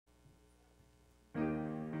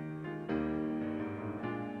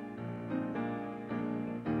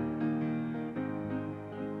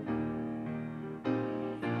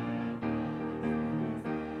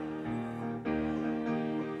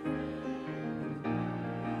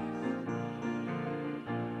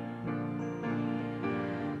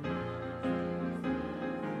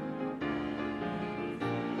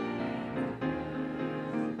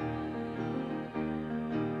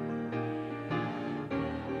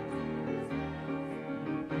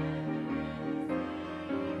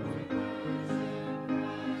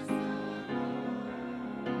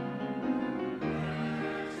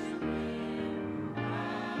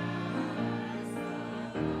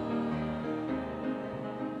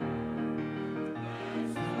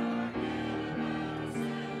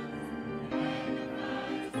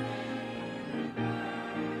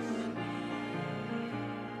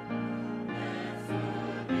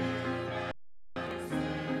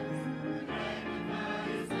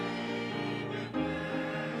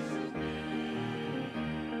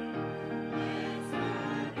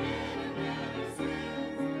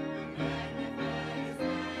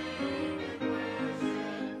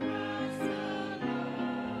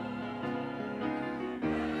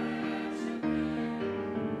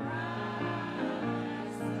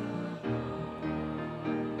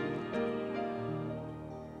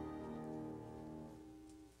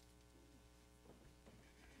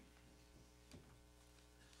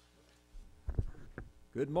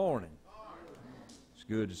Good morning. It's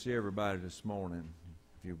good to see everybody this morning.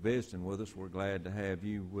 If you're visiting with us, we're glad to have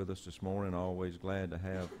you with us this morning. Always glad to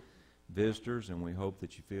have visitors, and we hope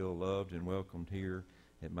that you feel loved and welcomed here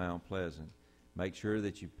at Mount Pleasant. Make sure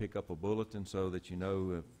that you pick up a bulletin so that you know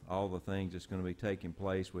of all the things that's going to be taking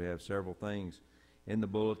place. We have several things in the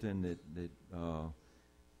bulletin that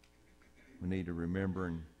we need to remember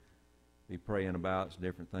and be praying about. It's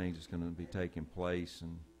different things that's going to be taking place.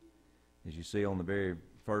 And as you see on the very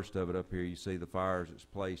first of it up here, you see the fires that's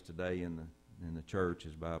placed today in the church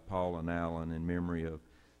is by Paul and Alan in memory of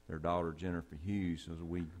their daughter Jennifer Hughes. So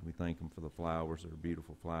we thank them for the flowers. They're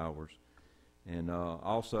beautiful flowers. And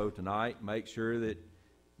also tonight, make sure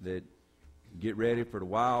that get ready for the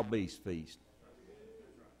Wild Beast Feast.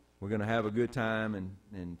 We're going to have a good time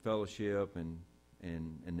and fellowship and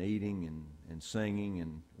eating and singing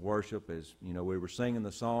and worship. As you know, we were singing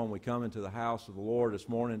the song, we come into the house of the Lord this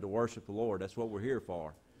morning to worship the Lord. That's what we're here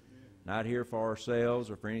for. Not here for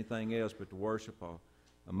ourselves or for anything else, but to worship a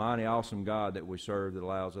mighty awesome God that we serve that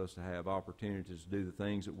allows us to have opportunities to do the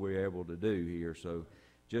things that we're able to do here. So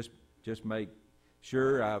just make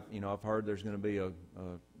sure. I've heard there's going to be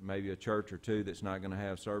maybe a church or two that's not going to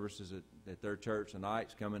have services at their church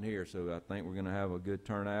tonight's coming here. So I think we're going to have a good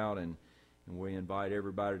turnout, and we invite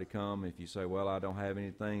everybody to come. If you say, well, I don't have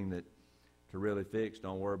anything to really fix,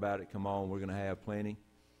 don't worry about it. Come on, we're going to have plenty.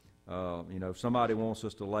 If somebody wants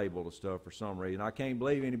us to label the stuff for some reason, I can't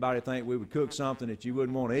believe anybody think we would cook something that you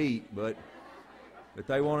wouldn't want to eat, but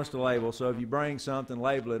they want us to label. So if you bring something,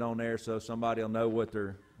 label it on there so somebody will know what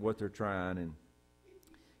they're trying. And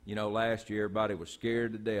last year everybody was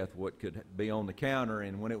scared to death what could be on the counter,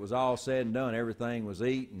 and when it was all said and done, everything was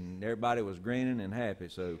eaten and everybody was grinning and happy.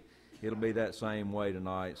 So it'll be that same way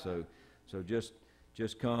tonight. So just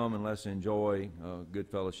come and let's enjoy good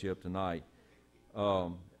fellowship tonight.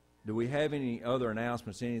 Do we have any other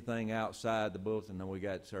announcements, anything outside the bulletin? No, we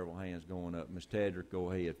got several hands going up. Ms. Tedrick,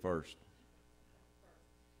 go ahead first.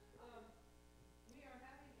 We are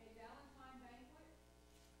having a Valentine banquet.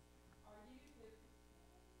 Our youth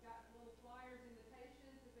have got little flyers,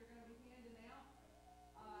 invitations that they're going to be handing out.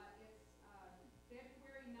 It's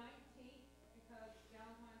February 19th because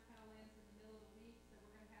Valentine's kind of lands in the middle of the week, so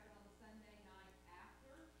we're going to have it on the Sunday night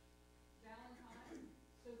after Valentine's.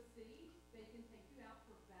 So they can take you out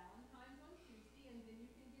for Valentine's on Tuesday, and then you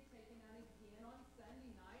can get taken out again on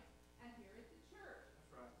Sunday night and here at the church.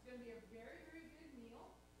 That's right. It's going to be a very, very good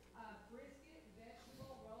meal. Brisket,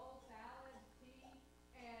 vegetable, roll, salad, tea,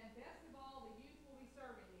 and best of all, the youth will be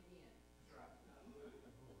serving again. That's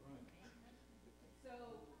right. So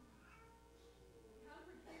come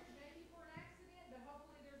prepared maybe for an accident, but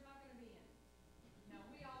hopefully there's not going to be any. No,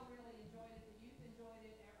 we all really enjoyed it. The youth enjoyed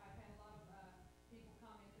it. I've had a lot of people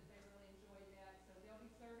comment that they really enjoyed that. So they'll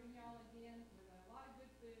be serving y'all again with a lot of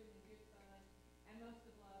good food and good fun, and most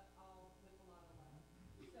of all with a lot of love.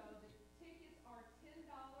 So the tickets are $10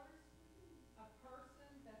 a person.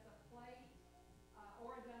 That's a plate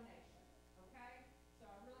or a donation. Okay? So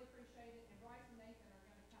I really appreciate it. And Bryce and Nathan are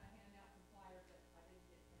going to kind of hand out some flyers that I didn't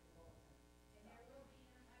get from the bulletin. And there will be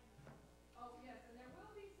entertainment. Oh yes, and there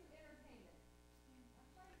will be some entertainment.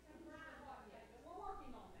 What yet? But we're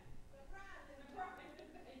working on that.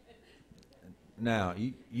 Now,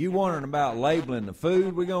 you wondering about labeling the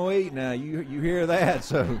food we're going to eat? Now, you hear that,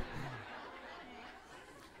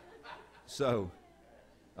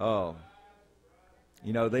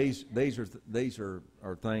 these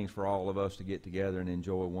are things for all of us to get together and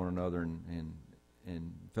enjoy one another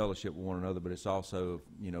and fellowship with one another. But it's also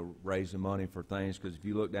raising money for things, because if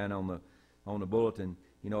you look down on the bulletin,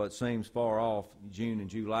 it seems far off June and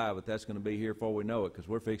July, but that's going to be here before we know it, because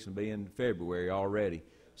we're fixing to be in February already.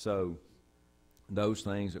 So those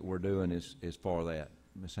things that we're doing is for that.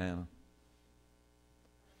 Miss Hannah.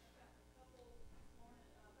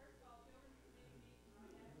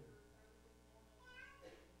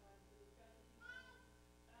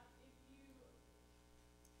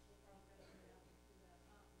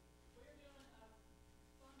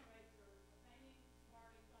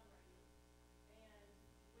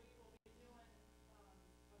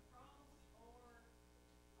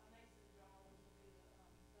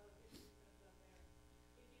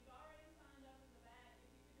 If you've already signed up in the back,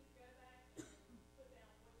 if you could just go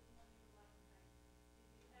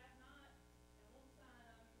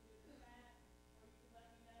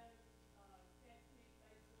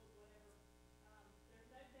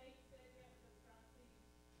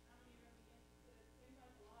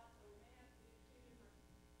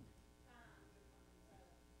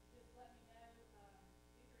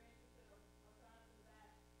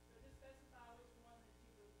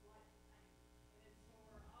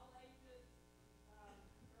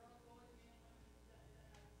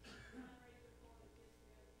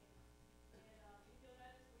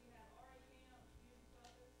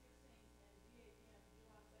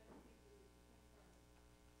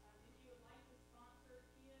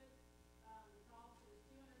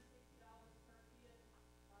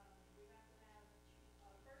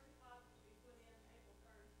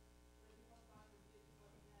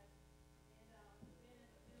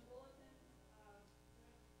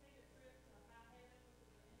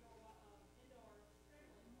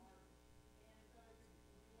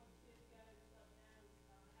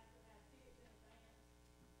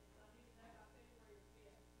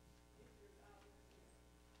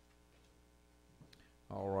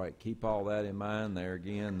right, keep all that in mind there.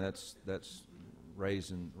 Again, that's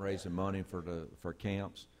raising money for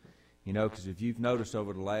camps. You know, because if you've noticed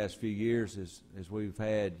over the last few years, as we've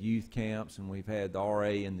had youth camps and we've had the RA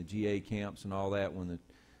and the GA camps and all that, when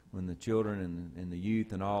the children and the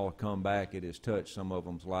youth and all come back, it has touched some of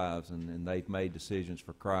them's lives, and they've made decisions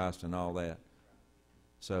for Christ and all that.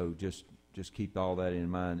 So just keep all that in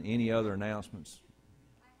mind. Any other announcements?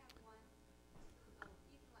 I have one. Oh,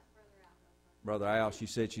 you can let Brother Al go first. Brother Al, she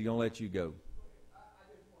said she's going to let you go.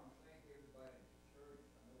 I just want to thank everybody in the church.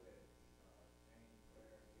 I know that Jane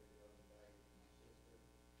Claire here the other day,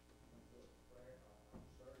 my sister, went through a prayer,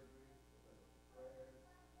 surgery, because of prayers,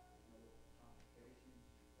 no complications,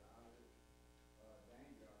 she's out of it.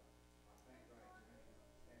 Danger, I think right now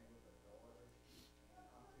she's staying with her daughter, and I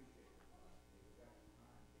appreciate it. We got some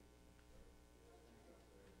kind people in the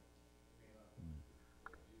church. Thank you very much.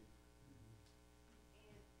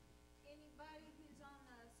 And anybody who's on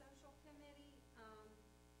the social committee,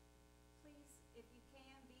 please, if you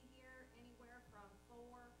can, be here anywhere from 4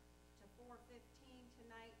 to 4:15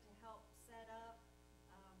 tonight to help set up.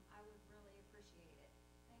 I would really appreciate it.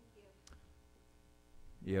 Thank you.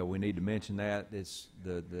 Yeah, we need to mention that. It's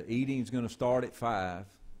the eating's going to start at 5,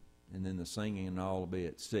 and then the singing and all will be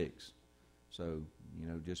at 6. So, you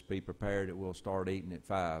know, just be prepared that we'll start eating at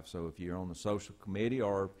 5. So if you're on the social committee,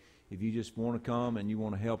 or if you just want to come and you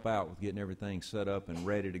want to help out with getting everything set up and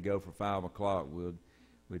ready to go for 5 o'clock, we'd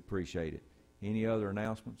appreciate it. Any other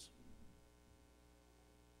announcements?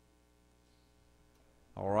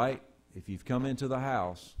 All right. If you've come into the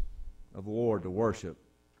house of the Lord to worship,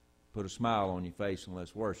 put a smile on your face and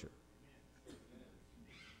let's worship.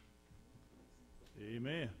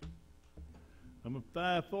 Amen. Number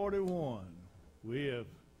 541. We have,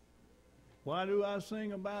 why do I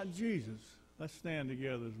sing about Jesus? Let's stand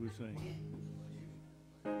together as we sing.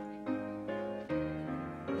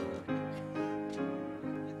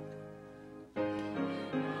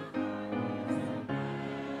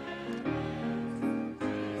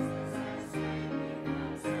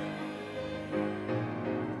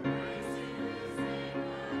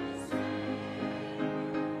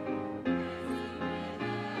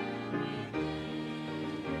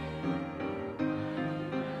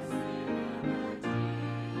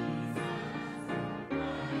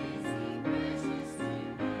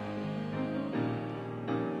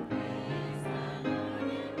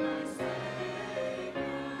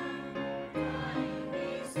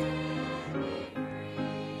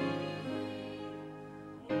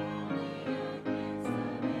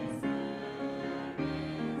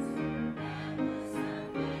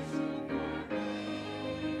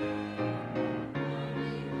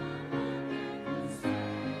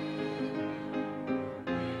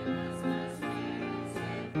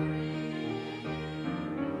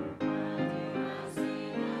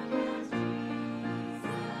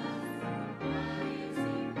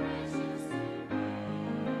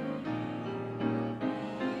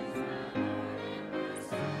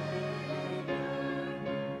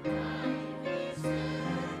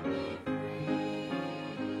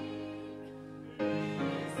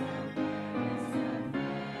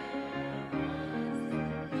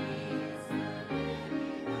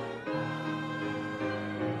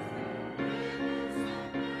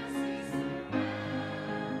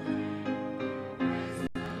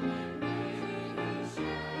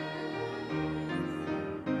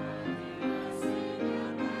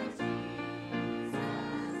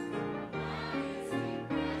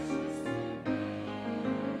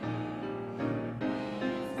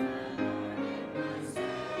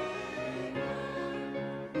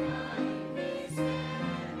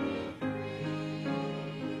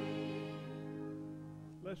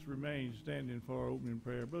 Let's remain standing for our opening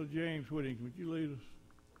prayer. Brother James Whittington, would you lead us?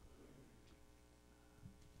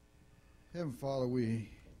 Heavenly Father, we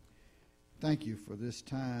thank you for this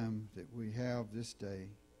time that we have this day.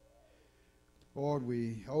 Lord,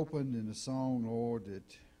 we opened in the song, Lord,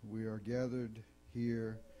 that we are gathered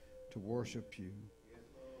here to worship you.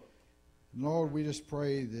 And Lord, we just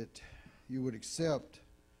pray that you would accept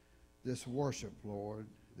this worship, Lord,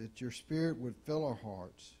 that your Spirit would fill our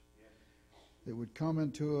hearts, that would come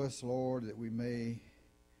into us, Lord, that we may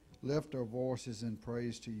lift our voices in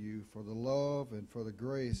praise to you for the love and for the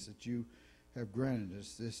grace that you have granted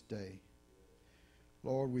us this day.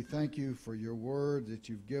 Lord, we thank you for your word that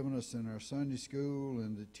you've given us in our Sunday school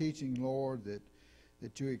and the teaching, Lord,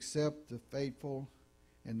 that you accept the faithful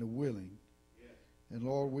and the willing. And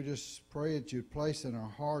Lord, we just pray that you'd place in our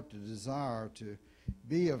heart the desire to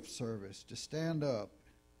be of service, to stand up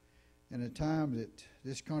in a time that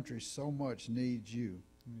this country so much needs you.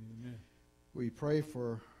 Amen. We pray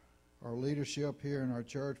for our leadership here in our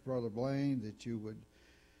church, Brother Blaine, that you would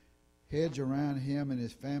hedge around him and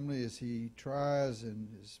his family as he tries and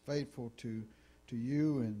is faithful to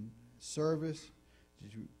you in service,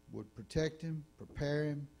 that you would protect him, prepare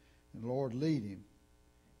him, and Lord, lead him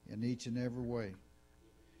in each and every way.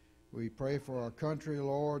 We pray for our country,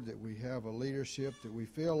 Lord, that we have a leadership that we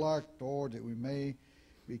feel like, Lord, that we may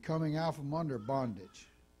be coming out from under bondage,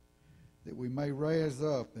 that we may raise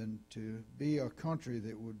up and to be a country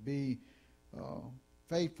that would be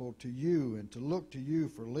faithful to you and to look to you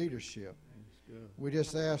for leadership. We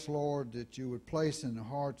just ask, Lord, that you would place in the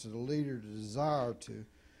hearts of the leader the desire to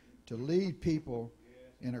lead people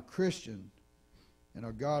in a Christian, in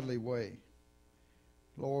a godly way.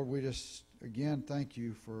 Lord, we just again thank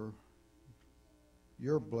you for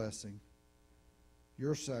your blessing,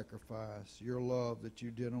 your sacrifice, your love that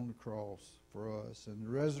you did on the cross for us, and the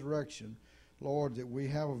resurrection, Lord, that we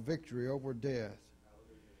have a victory over death.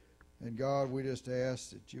 And God, we just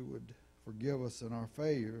ask that you would forgive us in our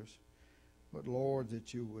failures, but Lord,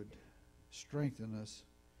 that you would strengthen us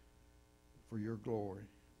for your glory.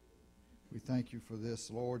 We thank you for this,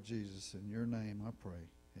 Lord Jesus. In your name I pray.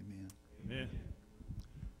 Amen. Amen.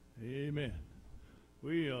 Amen.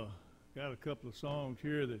 We got a couple of songs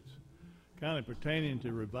here that's kind of pertaining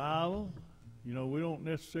to revival. You know, we don't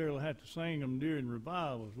necessarily have to sing them during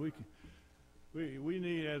revivals. We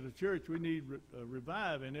need, as a church, we need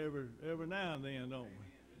reviving every now and then, don't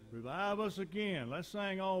we? Revive us again. Let's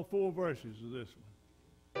sing all 4 verses of this one.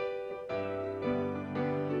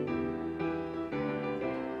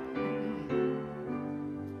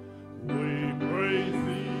 We praise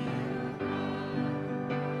thee.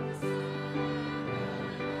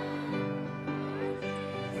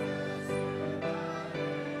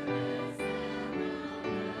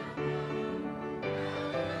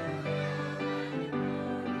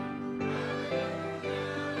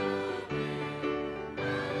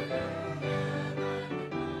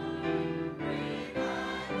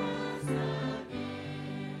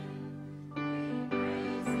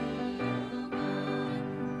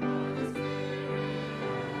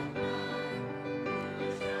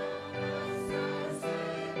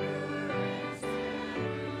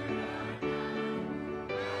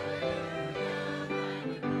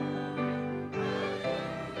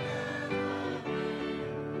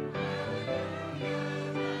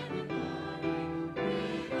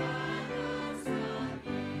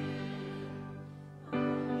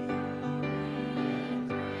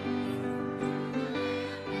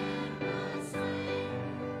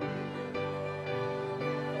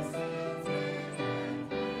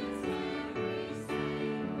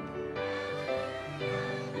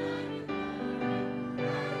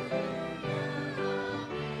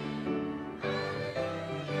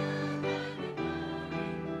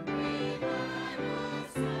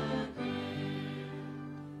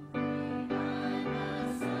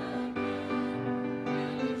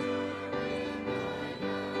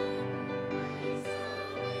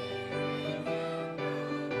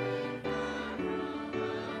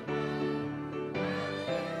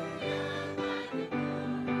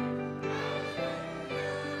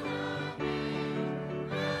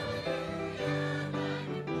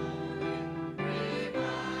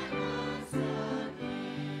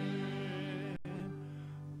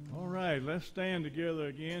 Let's stand together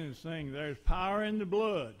again and sing, "There's power in the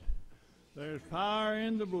blood." There's power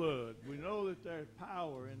in the blood. We know that there's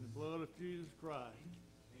power in the blood of Jesus Christ.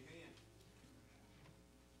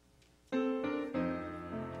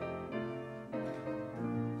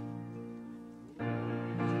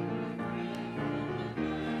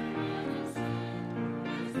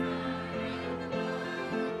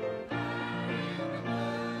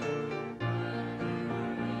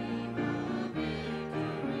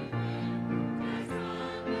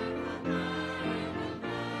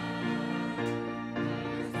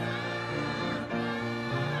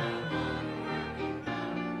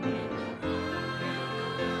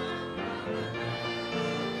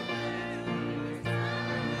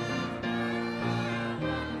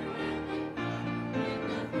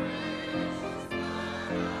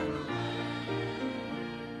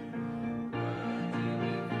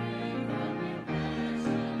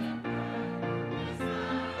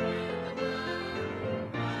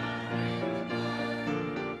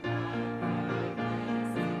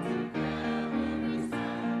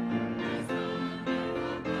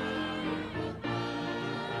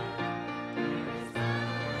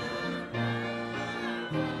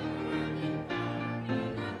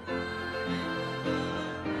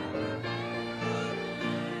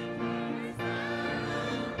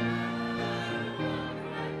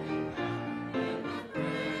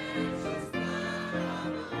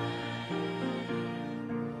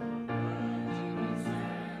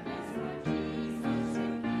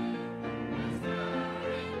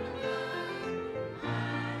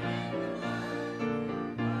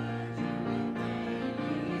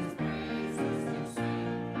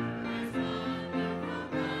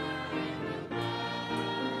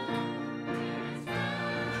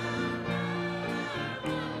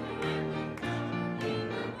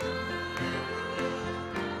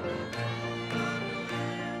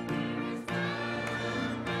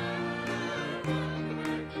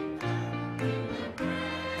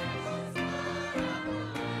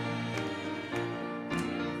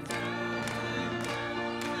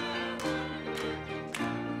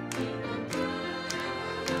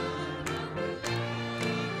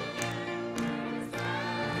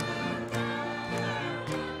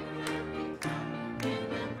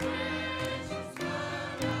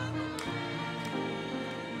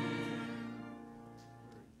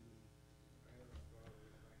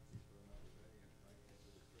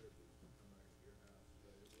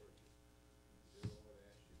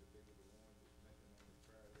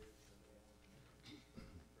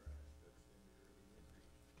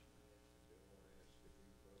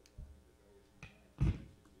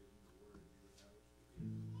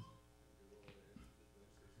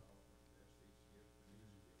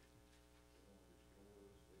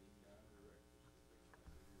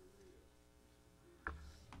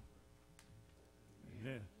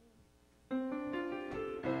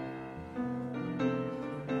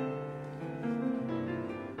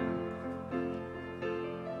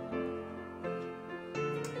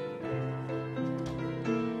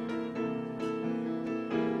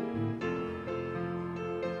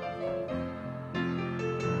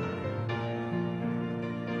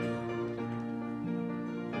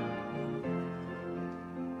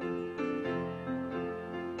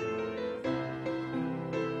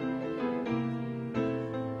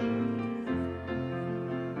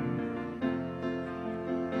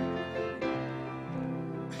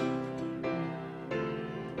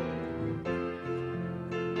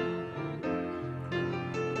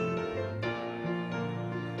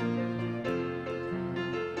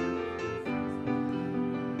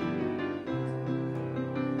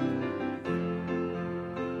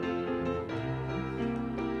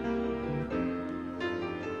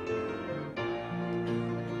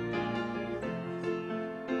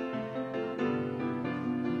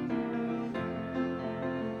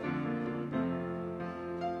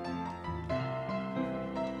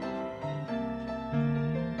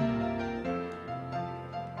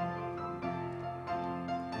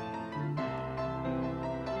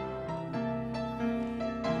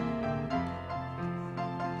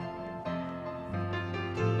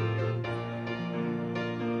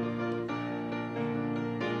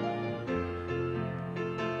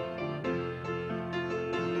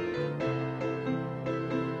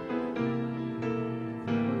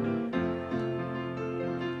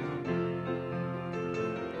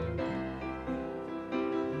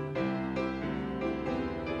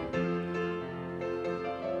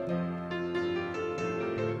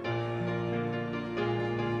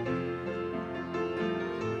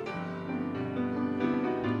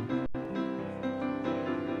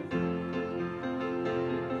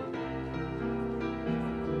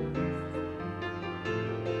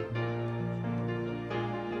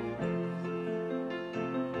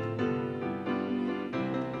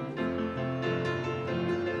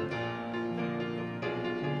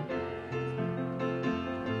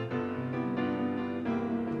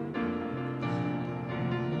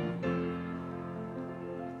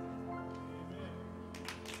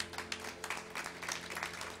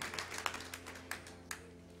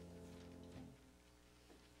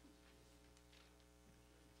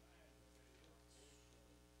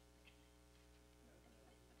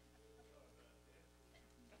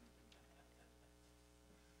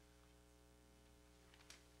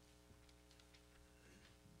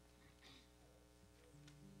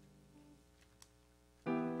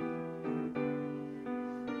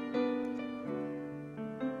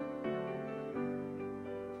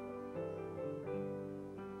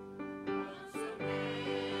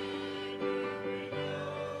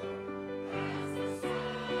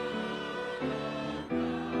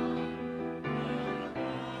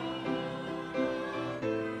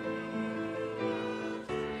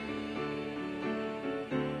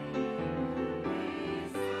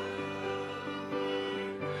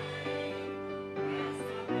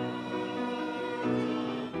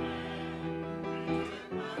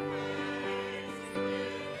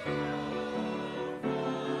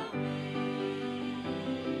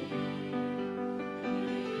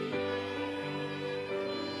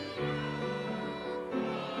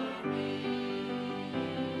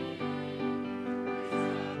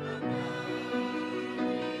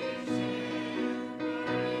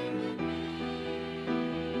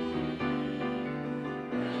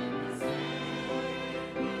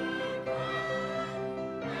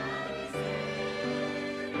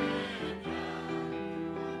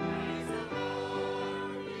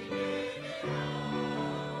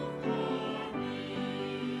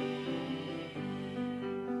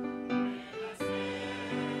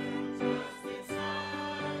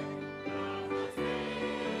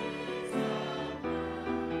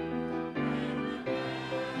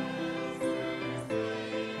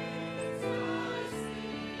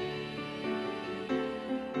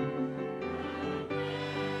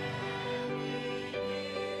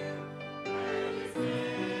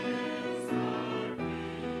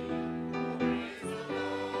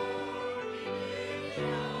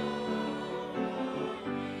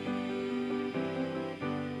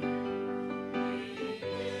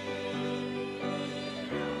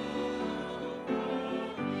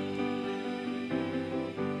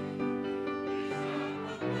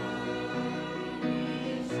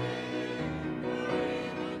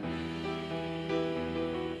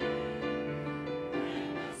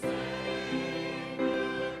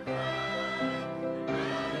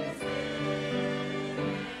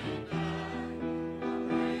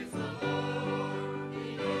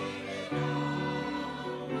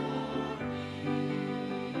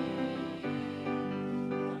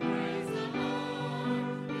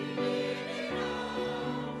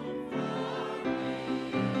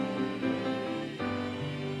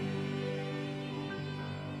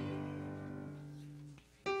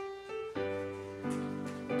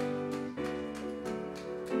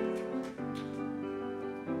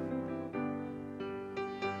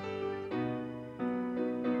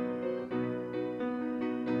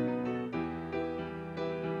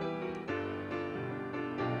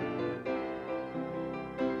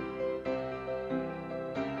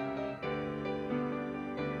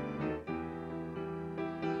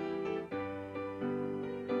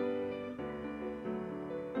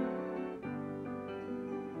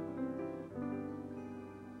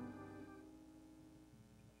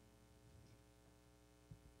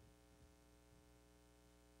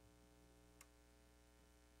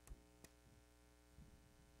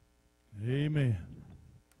 Amen.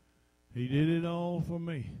 He did it all for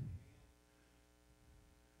me.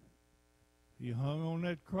 He hung on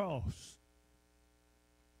that cross.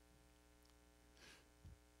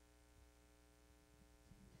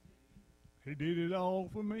 He did it all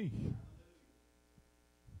for me.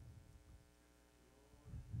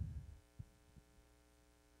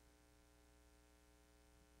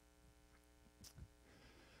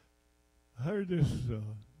 I heard this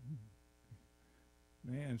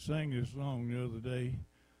man sang this song the other day.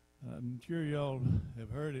 I'm sure y'all have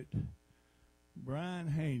heard it. Brian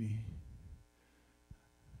Haney.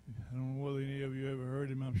 I don't know whether any of you ever heard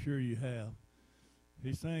him. I'm sure you have.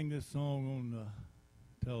 He sang this song on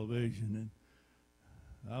television,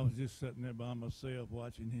 and I was just sitting there by myself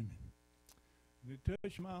watching him. And it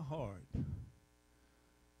touched my heart.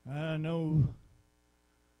 I know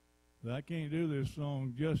that I can't do this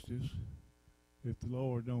song justice if the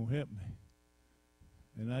Lord don't help me.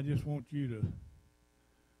 And I just want you to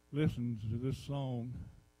listen to this song.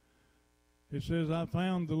 It says, I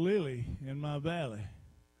found the lily in my valley.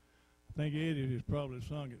 I think Eddie has probably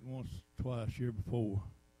sung it once, twice here before.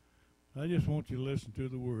 I just want you to listen to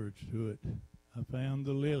the words to it. I found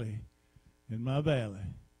the lily in my valley.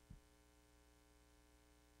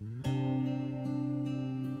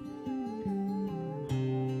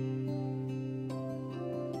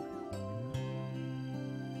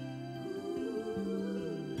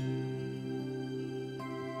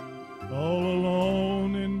 All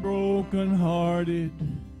alone and broken-hearted,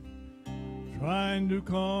 trying to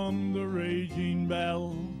calm the raging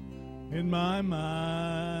battle in my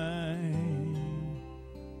mind,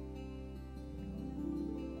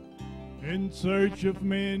 in search of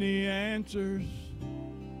many answers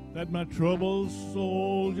that my troubled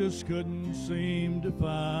soul just couldn't seem to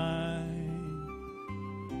find.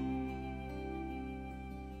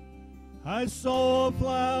 I saw a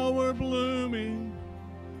flower blooming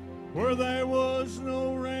where there was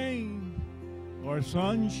no rain or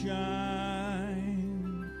sunshine,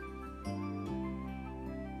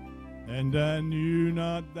 and I knew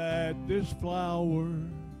not that this flower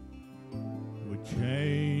would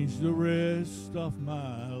change the rest of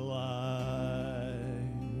my life.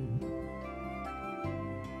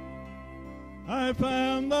 I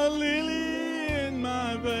found the lily in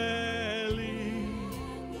my valley.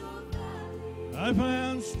 I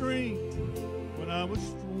found strength when I was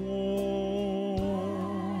strong.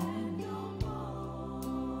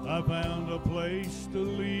 I found a place to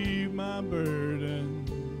leave my burdens.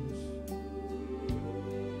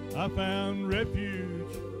 I found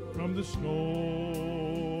refuge from the storm,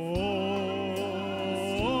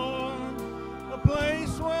 a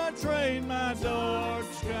place where I trade my dark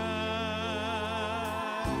skies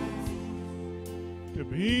to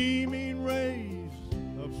beaming rays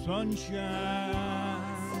of sunshine.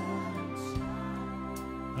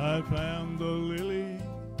 I found the lily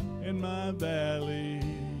in my valley,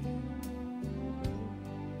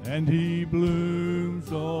 and he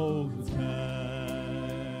blooms all the time.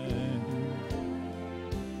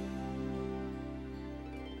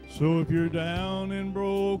 So if you're down and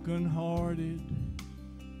broken-hearted,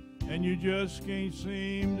 and you just can't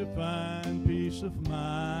seem to find peace of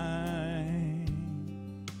mind,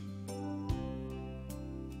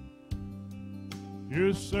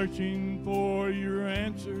 you're searching for your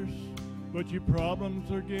answers, but your problems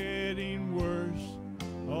are getting worse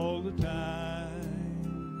all the time.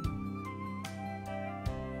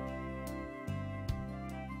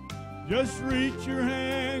 Just reach your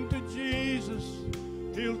hand to Jesus.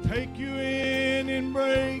 He'll take you in and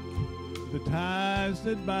break the ties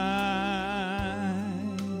that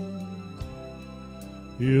bind.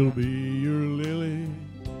 He'll be your lily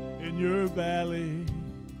in your valley.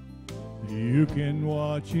 You can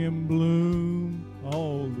watch him bloom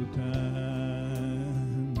all the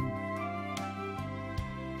time.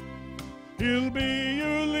 He'll be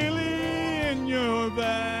your lily in your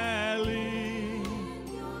valley.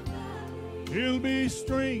 He'll be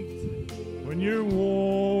strength when you're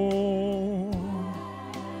worn.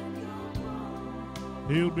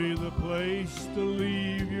 He'll be the place to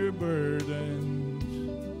leave your burdens.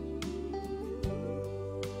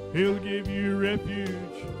 He'll give you refuge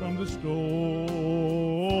from the storm,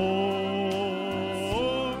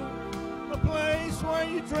 a place where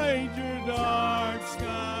you trade your dark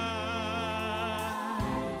skies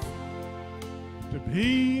to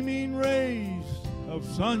beaming rays of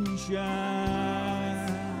sunshine.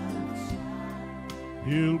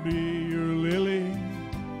 He'll be your lily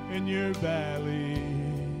in your valley,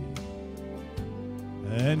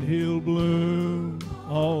 and he'll bloom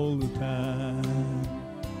all the time.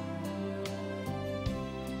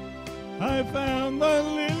 I found the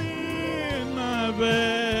lily my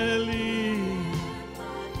valley.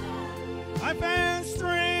 I found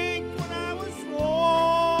strength when I was worn.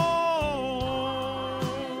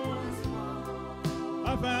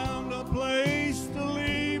 I found a place to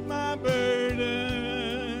leave my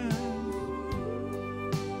burden.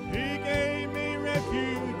 He gave me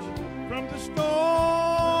refuge from the storm,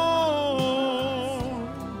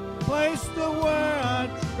 place to where our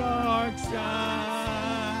dark shine,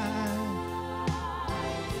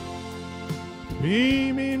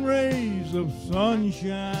 beaming rays of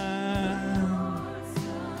sunshine.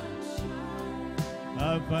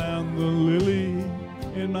 I found the lily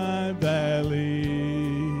in my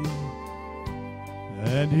valley,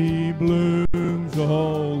 and he blooms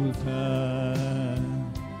all the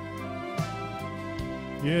time.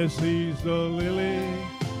 Yes, he's the lily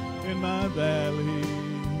in my valley,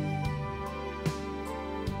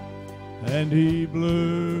 and he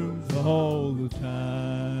blooms all the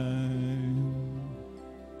time.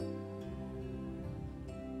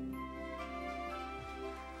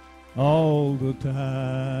 All the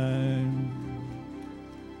time.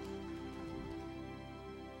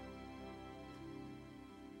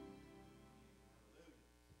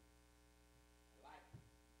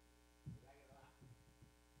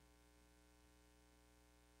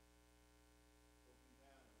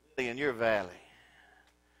 In your valley.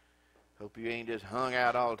 Hope you ain't just hung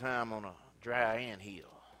out all the time on a dry anthill.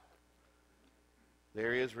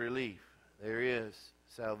 There is relief. There is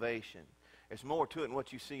salvation. There's more to it than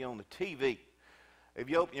what you see on the TV. If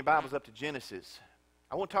you open your Bibles up to Genesis,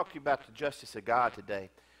 I want to talk to you about the justice of God today.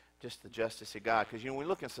 Just the justice of God. Because, when we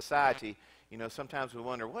look in society, sometimes we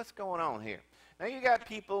wonder, what's going on here? Now, you got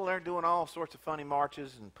people, they're doing all sorts of funny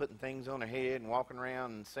marches and putting things on their head and walking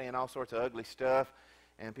around and saying all sorts of ugly stuff.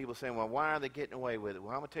 And people saying, well, why are they getting away with it?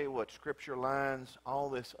 Well, I'm going to tell you what, Scripture lines all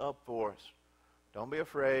this up for us. Don't be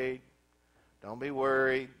afraid. Don't be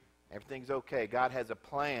worried. Everything's okay. God has a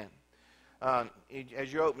plan.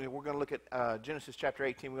 As you're opening, we're going to look at Genesis chapter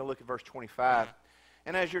 18. We're going to look at verse 25.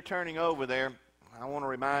 And as you're turning over there, I want to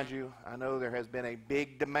remind you, I know there has been a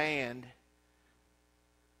big demand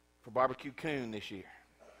for barbecue coon this year.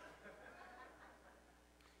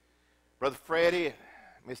 Brother Freddie,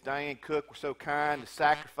 Miss Diane Cook were so kind to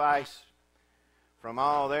sacrifice from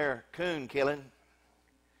all their coon killing.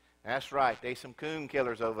 That's right, they some coon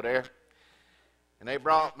killers over there. And they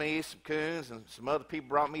brought me some coons, and some other people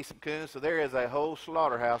brought me some coons. So there is a whole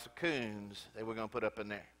slaughterhouse of coons that we're going to put up in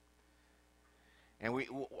there. And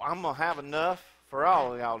I'm going to have enough for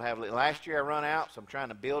all of y'all to have. Last year I run out, so I'm trying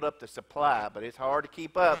to build up the supply. But it's hard to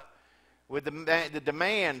keep up with the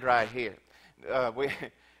demand right here.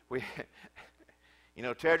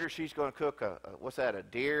 Tedra, she's going to cook a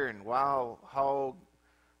deer and wild hog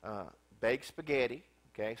baked spaghetti.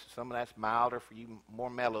 Okay, so some of that's milder for you more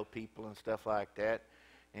mellow people and stuff like that.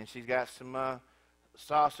 And she's got some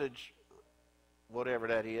sausage, whatever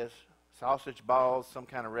that is, sausage balls, some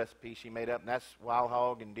kind of recipe she made up. And that's wild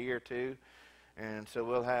hog and deer too. And so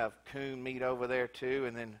we'll have coon meat over there too.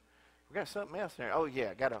 And then we got something else there. Oh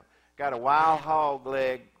yeah, got a wild hog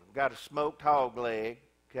leg, got a smoked hog leg.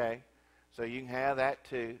 Okay. So you can have that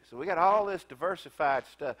too. So we got all this diversified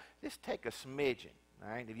stuff. Just take a smidgen, all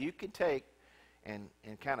right? If you can take and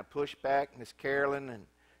kind of push back Miss Carolyn and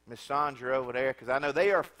Miss Sandra over there, because I know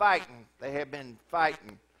they are fighting. They have been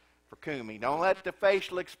fighting for coon meat. Don't let the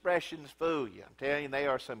facial expressions fool you. I'm telling you, they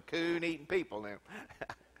are some coon-eating people now.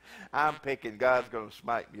 I'm picking God's going to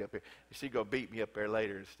smite me up here. She's going to beat me up there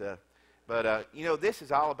later and stuff. But, this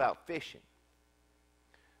is all about fishing.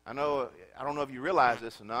 I don't know if you realize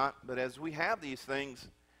this or not, but as we have these things,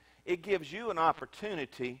 it gives you an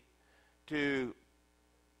opportunity to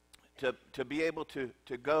be able to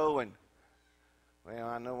go and, well,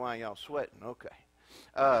 I know why y'all sweating, okay.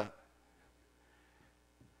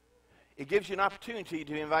 It gives you an opportunity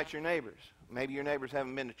to invite your neighbors. Maybe your neighbors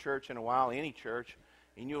haven't been to church in a while, any church,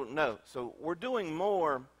 and you don't know. So we're doing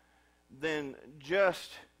more than just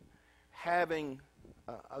having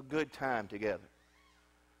a good time together.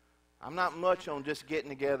 I'm not much on just getting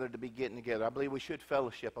together to be getting together. I believe we should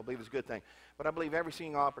fellowship. I believe it's a good thing. But I believe every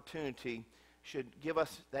single opportunity should give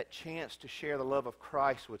us that chance to share the love of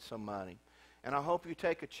Christ with somebody. And I hope you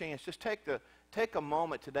take a chance. Just take a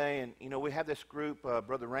moment today. And, we have this group.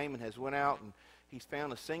 Brother Raymond has went out and he's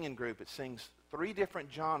found a singing group that sings 3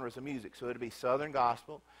 different genres of music. So it'll be Southern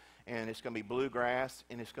gospel, and it's going to be bluegrass,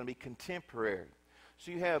 and it's going to be contemporary. So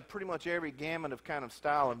you have pretty much every gamut of kind of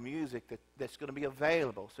style of music that's going to be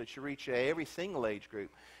available, so that you reach every single age group.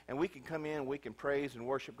 And we can come in, we can praise and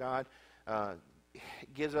worship God.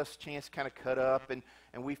 It gives us a chance to kind of cut up, and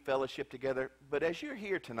we fellowship together. But as you're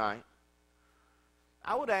here tonight,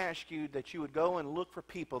 I would ask you that you would go and look for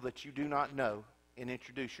people that you do not know and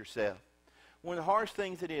introduce yourself. One of the hardest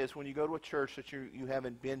things it is when you go to a church that you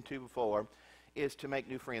haven't been to before is to make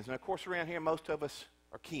new friends. And, of course, around here, most of us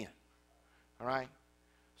are kin, all right?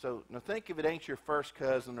 So now think if it ain't your first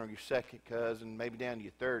cousin or your second cousin, maybe down to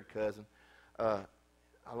your third cousin.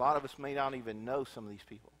 A lot of us may not even know some of these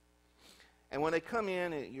people. And when they come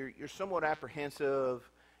in, you're somewhat apprehensive,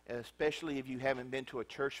 especially if you haven't been to a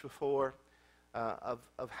church before,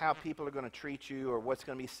 of how people are going to treat you or what's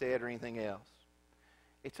going to be said or anything else.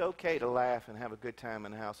 It's okay to laugh and have a good time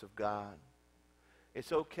in the house of God.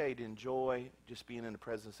 It's okay to enjoy just being in the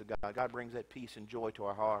presence of God. God brings that peace and joy to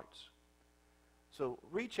our hearts. So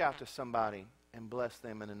reach out to somebody and bless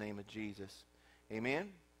them in the name of Jesus. Amen?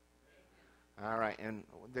 All right, and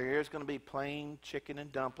there is going to be plain chicken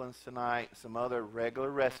and dumplings tonight, some other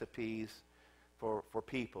regular recipes for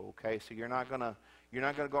people, okay? So you're not going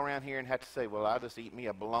to go around here and have to say, well, I'll just eat me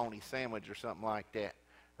a bologna sandwich or something like that,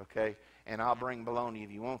 okay? And I'll bring bologna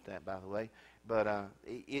if you want that, by the way. But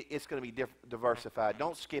it's going to be diversified.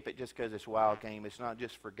 Don't skip it just because it's wild game. It's not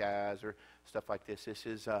just for guys or stuff like this. This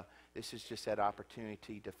is just that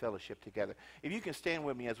opportunity to fellowship together. If you can stand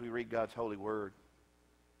with me as we read God's holy word.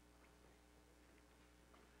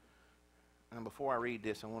 And before I read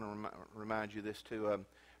this, I want to remind you this too.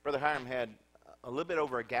 Brother Hiram had a little bit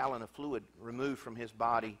over a gallon of fluid removed from his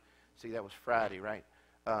body. See, that was Friday, right?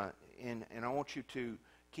 And I want you to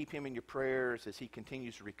keep him in your prayers as he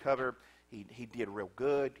continues to recover. He did real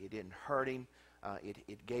good. It didn't hurt him.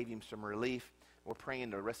 It gave him some relief. We're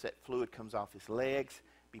praying the rest of that fluid comes off his legs.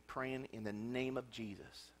 Be praying in the name of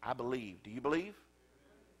Jesus. I believe. Do you believe?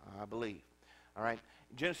 I believe. All right.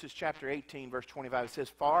 Genesis chapter 18, verse 25, it says,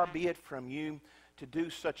 "Far be it from you to do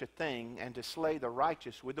such a thing and to slay the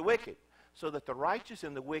righteous with the wicked, so that the righteous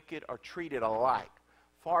and the wicked are treated alike.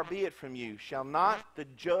 Far be it from you. Shall not the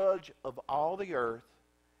judge of all the earth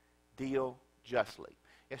deal justly?"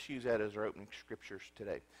 Let's use that as our opening scriptures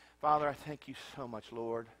today. Father, I thank you so much,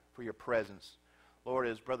 Lord, for your presence. Lord,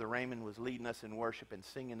 as Brother Raymond was leading us in worship and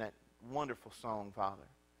singing that wonderful song, Father,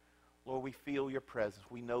 Lord, we feel your presence.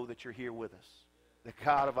 We know that you're here with us, the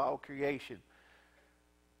God of all creation,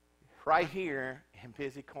 right here in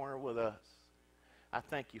Busy Corner with us. I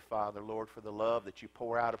thank you, Father, Lord, for the love that you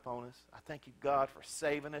pour out upon us. I thank you, God, for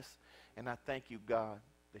saving us. And I thank you, God,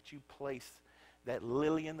 that you place that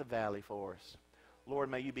lily in the valley for us.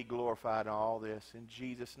 Lord, may you be glorified in all this. In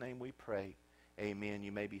Jesus' name we pray. Amen.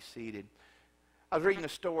 You may be seated. I was reading a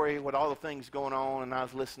story with all the things going on, and I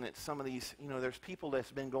was listening to some of these. You know, there's people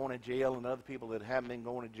that's been going to jail and other people that haven't been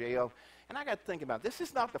going to jail. And I got to think about it. This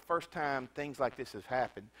is not the first time things like this have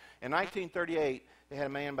happened. In 1938, they had a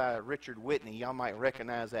man by Richard Whitney. Y'all might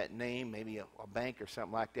recognize that name, maybe a bank or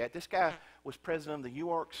something like that. This guy was president of the New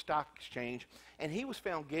York Stock Exchange, and he was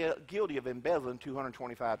found guilty of embezzling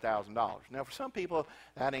 $225,000. Now, for some people,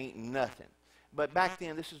 that ain't nothing. But back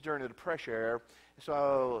then, this is during the Depression era,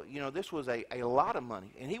 so, you know, this was a lot of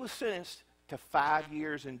money. And he was sentenced to 5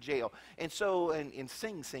 years in jail. And so, in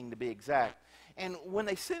Sing Sing to be exact. And when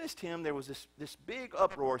they sentenced him, there was this big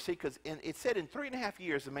uproar. See, because it said in 3.5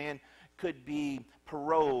 years, the man could be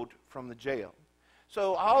paroled from the jail.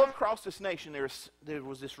 So all across this nation, there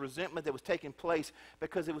was this resentment that was taking place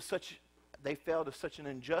because it was they felt of such an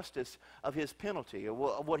injustice of his penalty, of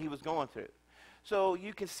what he was going through. So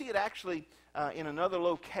you can see it actually in another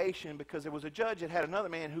location, because there was a judge that had another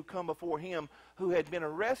man who come before him who had been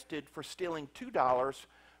arrested for stealing $2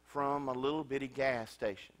 from a little bitty gas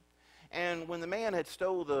station. And when the man had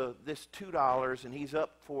stole this $2 and he's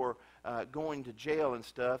up for going to jail and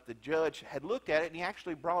stuff, the judge had looked at it and he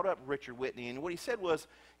actually brought up Richard Whitney. And what he said was,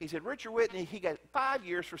 he said, Richard Whitney, he got 5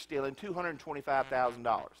 years for stealing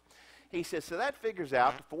 $225,000. He says, so that figures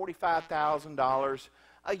out to $45,000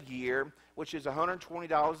 a year, which is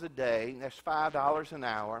 $120 a day. That's $5 an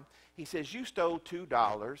hour. He says, you stole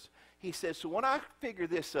 $2. He says, so when I figure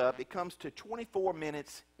this up, it comes to 24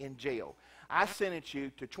 minutes in jail. I sentence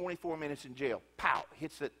you to 24 minutes in jail. Pow,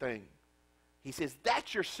 hits that thing. He says,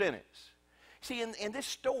 that's your sentence. See, in this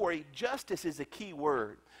story, justice is a key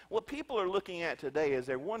word. What people are looking at today is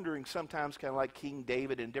they're wondering sometimes, kind of like King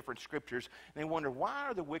David in different scriptures, and they wonder, why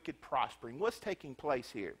are the wicked prospering? What's taking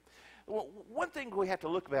place here? Well, one thing we have to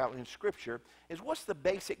look about in Scripture is what's the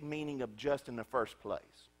basic meaning of just in the first place.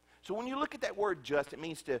 So when you look at that word just, it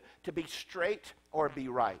means to be straight or be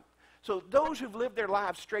right. So those who've lived their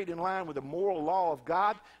lives straight in line with the moral law of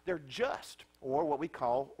God, they're just, or what we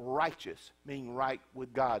call righteous, meaning right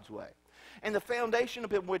with God's way. And the foundation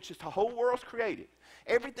upon which the whole world's created,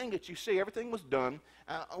 everything that you see, everything was done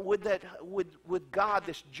with God,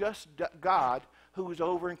 this just God who is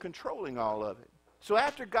over and controlling all of it. So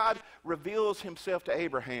after God reveals himself to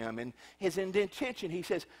Abraham and his intention, he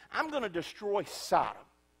says, I'm going to destroy Sodom.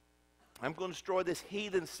 I'm going to destroy this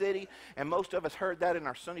heathen city. And most of us heard that in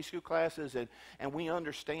our Sunday school classes, and we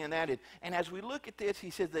understand that. And as we look at this,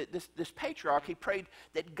 he says that this patriarch, he prayed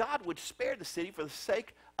that God would spare the city for the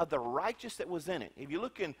sake of the righteous that was in it. If you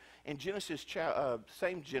look in Genesis,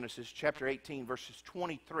 same Genesis, chapter 18, verses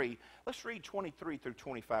 23, let's read 23 through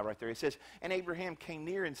 25 right there. It says, and Abraham came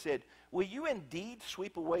near and said, will you indeed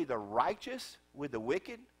sweep away the righteous with the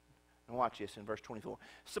wicked? And watch this in verse 24.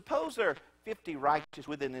 Suppose there are 50 righteous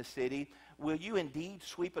within this city. Will you indeed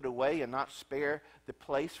sweep it away and not spare the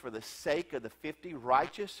place for the sake of the 50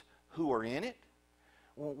 righteous who are in it?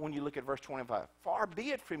 When you look at verse 25, far be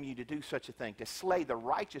it from you to do such a thing, to slay the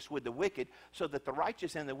righteous with the wicked, so that the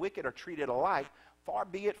righteous and the wicked are treated alike. Far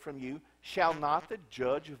be it from you. Shall not the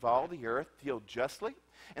judge of all the earth deal justly?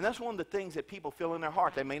 And that's one of the things that people feel in their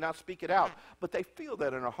heart. They may not speak it out, but they feel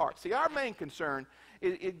that in their heart. See, our main concern,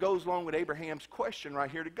 it goes along with Abraham's question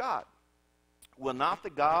right here to God. Will not the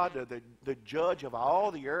God, or the judge of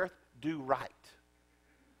all the earth, do right?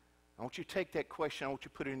 I want you to take that question, I want you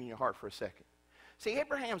to put it in your heart for a second. See,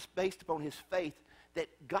 Abraham's based upon his faith that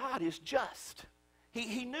God is just.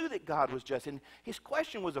 He knew that God was just, and his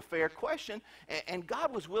question was a fair question, and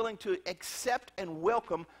God was willing to accept and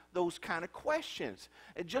welcome those kind of questions.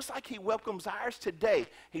 And just like he welcomes ours today,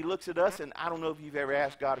 he looks at us, and I don't know if you've ever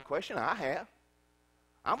asked God a question. I have.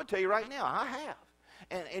 I'm going to tell you right now, I have.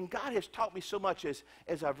 And God has taught me so much as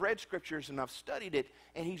I've read scriptures and I've studied it,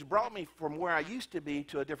 and he's brought me from where I used to be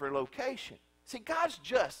to a different location. See, God's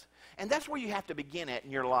just, and that's where you have to begin at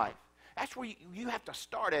in your life. That's where you have to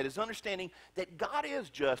start at, is understanding that God is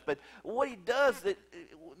just, but what he does that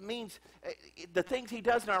means the things he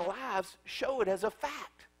does in our lives show it as a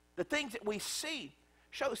fact. The things that we see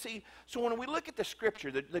show. See, so when we look at the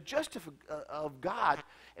scripture, the justice of God,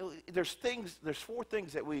 there's four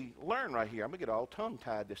things that we learn right here. I'm going to get all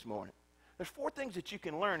tongue-tied this morning. There's four things that you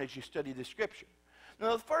can learn as you study the scripture.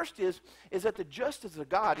 Now, the first is that the justice of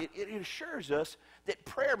God, it assures us that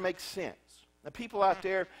prayer makes sense. The people out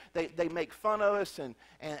there, they make fun of us and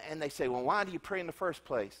they say, well, why do you pray in the first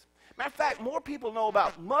place? Matter of fact, more people know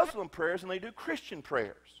about Muslim prayers than they do Christian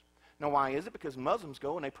prayers. Now, why is it? Because Muslims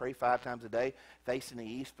go and they pray 5 times a day, facing the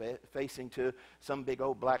east, facing to some big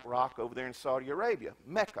old black rock over there in Saudi Arabia,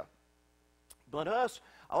 Mecca. But us,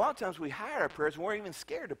 a lot of times we hide our prayers and we're even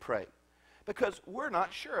scared to pray because we're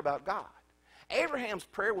not sure about God. Abraham's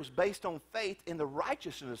prayer was based on faith in the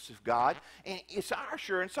righteousness of God, and it's our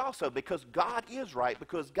assurance also because God is right,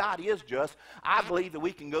 because God is just. I believe that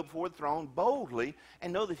we can go before the throne boldly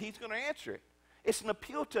and know that he's going to answer it. It's an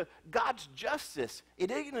appeal to God's justice.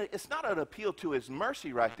 It's not an appeal to his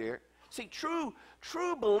mercy right there. See, true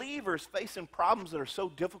believers facing problems that are so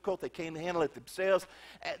difficult they can't handle it themselves,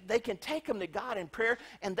 they can take them to God in prayer,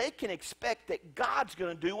 and they can expect that God's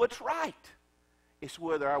going to do what's right. It's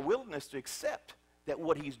whether our willingness to accept that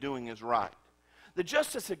what he's doing is right. The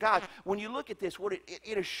justice of God, when you look at this, what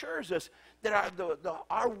it assures us that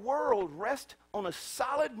our world rests on a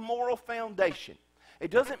solid moral foundation.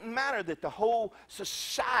 It doesn't matter that the whole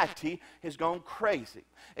society has gone crazy.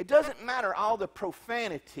 It doesn't matter all the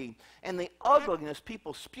profanity and the ugliness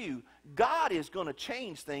people spew. God is going to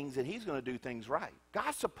change things and he's going to do things right.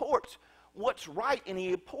 God supports what's right and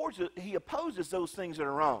he opposes those things that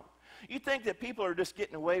are wrong. You think that people are just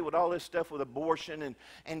getting away with all this stuff with abortion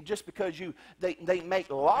and just because they make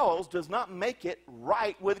laws does not make it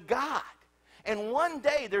right with God. And one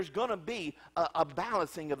day there's going to be a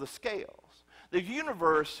balancing of the scales. The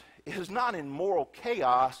universe is not in moral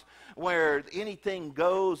chaos where anything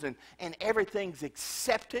goes and everything's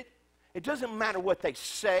accepted. It doesn't matter what they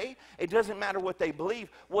say. It doesn't matter what they believe.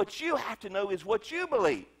 What you have to know is what you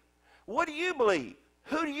believe. What do you believe?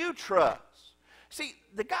 Who do you trust? See,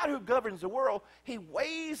 the God who governs the world, he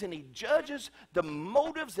weighs and he judges the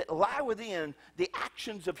motives that lie within the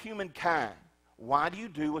actions of humankind. Why do you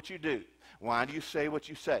do what you do? Why do you say what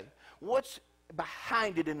you say? What's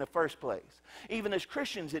behind it in the first place? Even as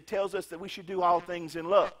Christians, it tells us that we should do all things in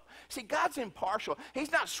love. See, God's impartial.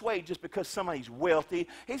 He's not swayed just because somebody's wealthy.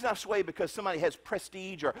 He's not swayed because somebody has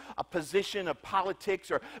prestige or a position of politics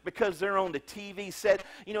or because they're on the TV set.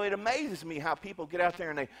 You know, it amazes me how people get out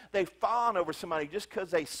there and they fawn over somebody just because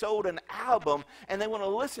they sold an album and they want to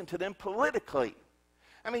listen to them politically.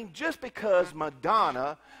 I mean, just because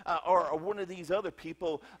Madonna or one of these other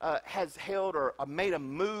people has held or made a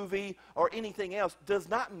movie or anything else does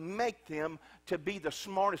not make them to be the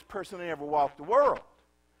smartest person that ever walked the world.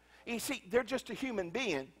 You see, they're just a human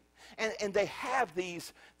being. And they have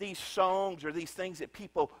these songs or these things that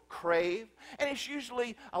people crave. And it's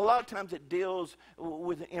usually, a lot of times it deals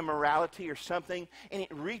with immorality or something, and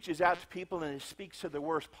it reaches out to people and it speaks to the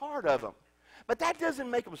worst part of them. But that doesn't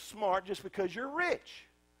make them smart just because you're rich.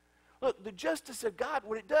 Look, the justice of God,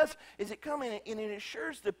 what it does is it comes in and it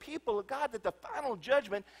assures the people of God that the final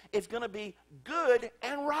judgment is going to be good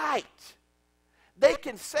and right. They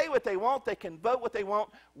can say what they want. They can vote what they want.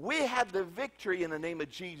 We have the victory in the name of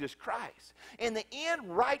Jesus Christ. In the end,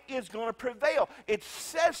 right is going to prevail. It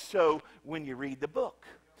says so when you read the book.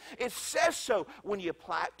 It says so when you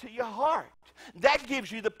apply it to your heart. That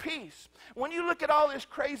gives you the peace. When you look at all this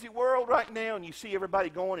crazy world right now and you see everybody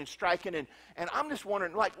going and striking, and I'm just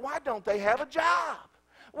wondering, like, why don't they have a job?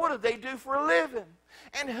 What do they do for a living?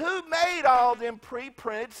 And who made all them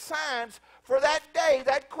pre-printed signs for that day,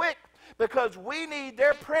 that quick? Because we need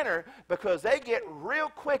their printer because they get real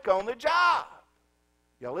quick on the job.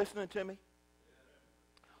 Y'all listening to me?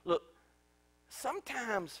 Look,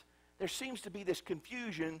 sometimes there seems to be this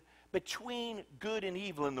confusion between good and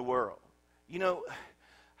evil in the world. You know,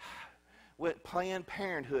 with Planned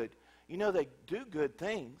Parenthood, you know, they do good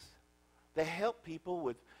things. They help people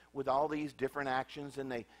with all these different actions,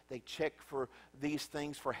 and they check for these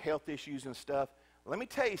things for health issues and stuff. Let me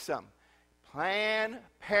tell you something. Planned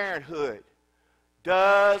Parenthood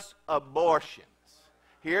does abortions.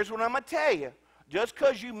 Here's what I'm going to tell you. Just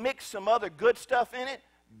because you mix some other good stuff in it,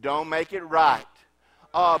 don't make it right.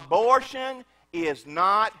 Abortion is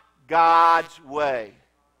not God's way.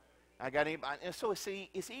 I got anybody? And so see,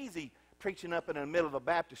 it's easy preaching up in the middle of a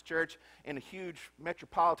Baptist church in a huge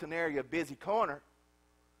metropolitan area, busy corner.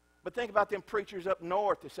 But think about them preachers up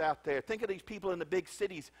north that's out there. Think of these people in the big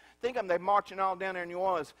cities. Think of them, they're marching all down there in New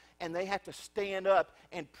Orleans, and they have to stand up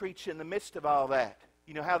and preach in the midst of all that.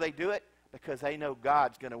 You know how they do it? Because they know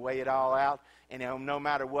God's going to weigh it all out, and no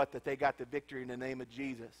matter what, that they got the victory in the name of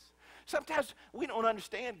Jesus. Sometimes we don't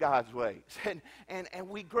understand God's ways, and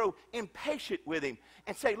we grow impatient with him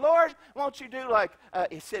and say, Lord, won't you do like,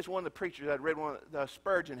 it says one of the preachers I'd read,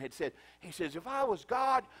 Spurgeon had said, he says, if I was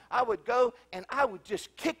God, I would go and I would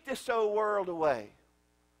just kick this old world away.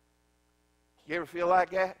 You ever feel like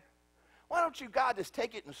that? Why don't you, God, just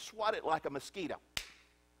take it and swat it like a mosquito?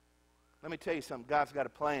 Let me tell you something, God's got a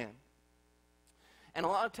plan. And a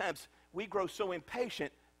lot of times we grow so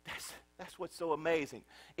impatient, that's what's so amazing,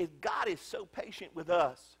 is God is so patient with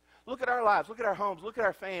us. Look at our lives, look at our homes, look at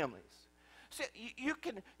our families. See, you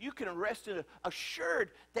can rest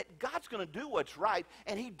assured that God's going to do what's right,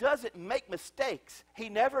 and he doesn't make mistakes. He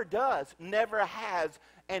never does, never has,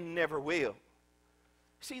 and never will.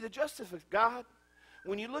 See, the justice of God,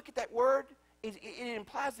 when you look at that word, it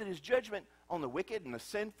implies that his judgment on the wicked and the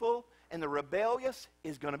sinful and the rebellious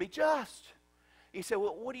is going to be just. You say,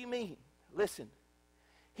 well, what do you mean? Listen.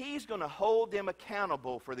 He's going to hold them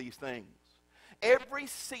accountable for these things. Every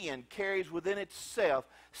sin carries within itself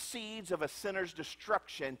seeds of a sinner's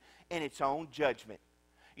destruction and its own judgment.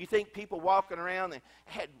 You think people walking around and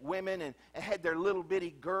had women and had their little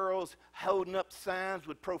bitty girls holding up signs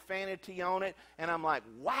with profanity on it, and I'm like,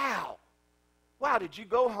 wow. Wow, did you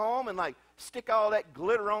go home and like stick all that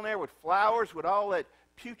glitter on there with flowers with all that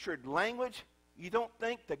putrid language? You don't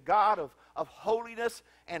think the God of holiness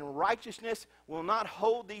and righteousness will not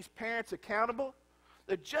hold these parents accountable?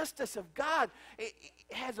 The justice of God it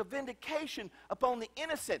has a vindication upon the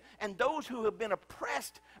innocent and those who have been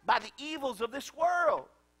oppressed by the evils of this world.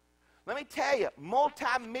 Let me tell you,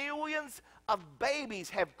 multi-millions of babies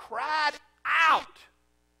have cried out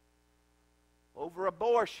over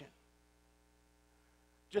abortion.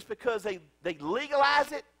 Just because they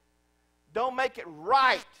legalize it, don't make it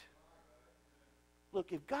right.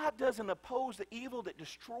 Look, if God doesn't oppose the evil that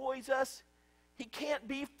destroys us, he can't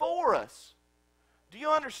be for us. Do you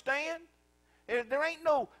understand? There ain't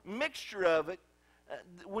no mixture of it.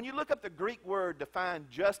 When you look up the Greek word to find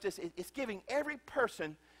justice, it's giving every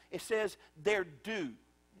person, it says, their due.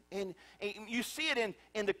 And you see it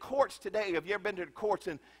in the courts today. Have you ever been to the courts?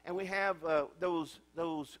 And we have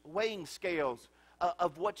those weighing scales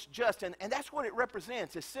of what's just, and that's what it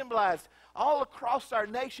represents. It's symbolized all across our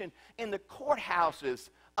nation in the courthouses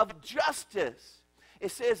of justice.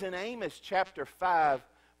 It says in Amos chapter 5,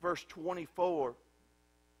 verse 24,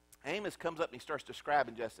 Amos comes up and he starts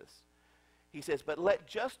describing justice. He says, but let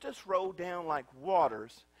justice roll down like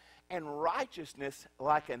waters and righteousness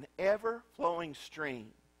like an ever-flowing stream.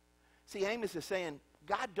 See, Amos is saying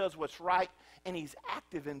God does what's right and he's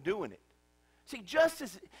active in doing it. See,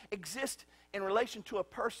 justice exists in relation to a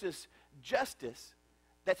person's justice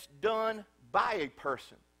that's done by a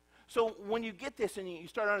person. So when you get this and you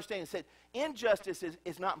start understanding, it said injustice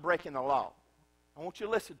is not breaking the law. I want you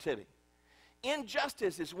to listen to me.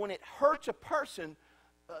 Injustice is when it hurts a person,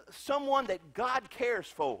 someone that God cares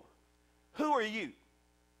for. Who are you?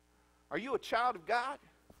 Are you a child of God?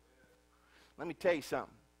 Let me tell you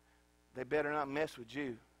something. They better not mess with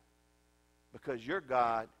you, because your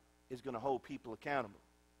God is going to hold people accountable.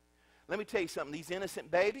 Let me tell you something. These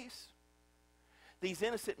innocent babies, you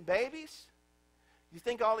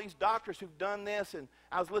think all these doctors who've done this, and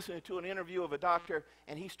I was listening to an interview of a doctor,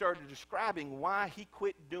 and he started describing why he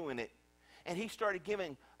quit doing it. And he started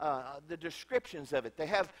giving the descriptions of it. They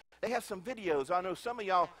have some videos. I know some of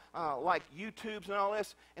y'all like YouTubes and all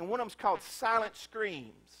this, and one of them's called Silent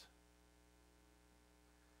Screams.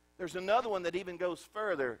 There's another one that even goes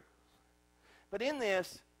further. But in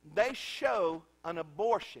this, they show an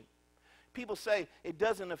abortion. People say it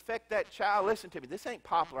doesn't affect that child. Listen to me. This ain't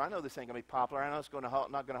popular. I know this ain't going to be popular. I know it's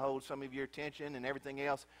not going to hold some of your attention and everything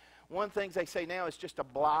else. One of the things they say now is just a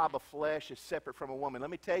blob of flesh is separate from a woman.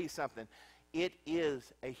 Let me tell you something. It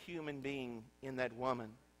is a human being in that woman.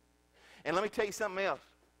 And let me tell you something else.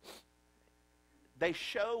 They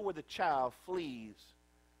show where the child flees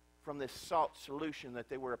from this salt solution that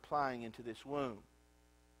they were applying into this womb.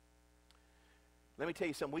 Let me tell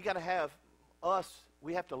you something. We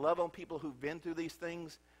have to love on people who've been through these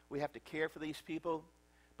things. We have to care for these people.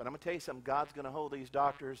 But I'm going to tell you something. God's going to hold these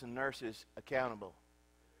doctors and nurses accountable.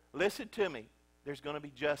 Listen to me. There's going to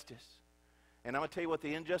be justice. And I'm going to tell you what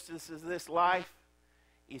the injustice of this life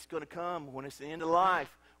is going to come. When it's the end of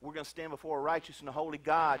life, we're going to stand before a righteous and a holy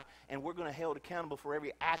God, and we're going to be held accountable for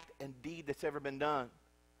every act and deed that's ever been done.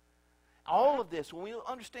 All of this, when we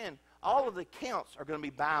understand, all of the counts are going to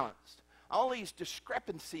be balanced. All these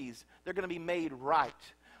discrepancies, they're going to be made right.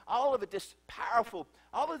 All of this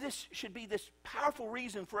should be this powerful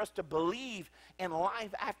reason for us to believe in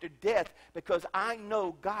life after death, because I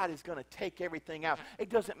know God is going to take everything out. It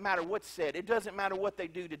doesn't matter what's said. It doesn't matter what they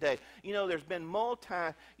do today. You know, there's been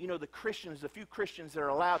the few Christians that are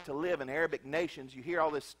allowed to live in Arabic nations. You hear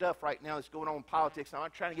all this stuff right now that's going on in politics. I'm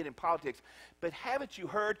not trying to get in politics, but haven't you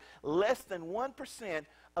heard less than 1%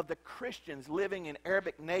 of the Christians living in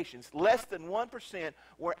Arabic nations, less than 1%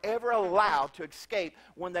 were ever allowed to escape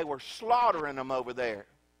when they were slaughtering them over there?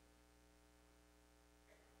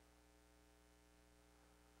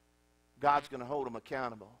 God's going to hold them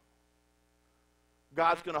accountable.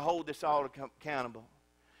 God's going to hold this all accountable.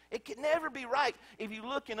 It can never be right if you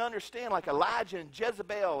look and understand, like Elijah and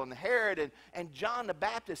Jezebel and Herod and John the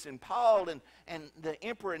Baptist and Paul and the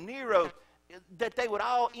Emperor Nero, that they would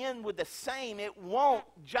all end with the same. It won't.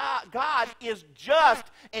 God is just,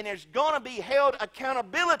 and there's going to be held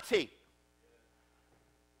accountability.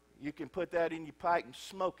 You can put that in your pipe and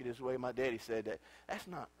smoke it, is the way my daddy said that. That's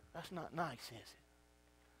not nice, is it?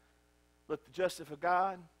 Look, the justice of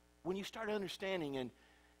God, when you start understanding and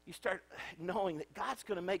you start knowing that God's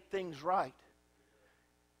going to make things right.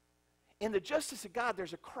 In the justice of God,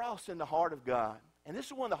 there's a cross in the heart of God. And this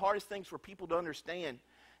is one of the hardest things for people to understand,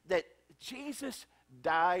 that Jesus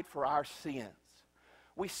died for our sins.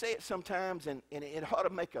 We say it sometimes, and it ought to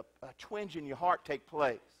make a twinge in your heart take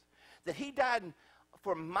place. That he died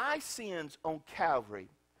for my sins on Calvary.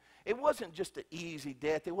 It wasn't just an easy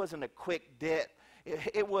death. It wasn't a quick death.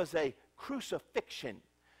 It was a crucifixion.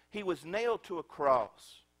 He was nailed to a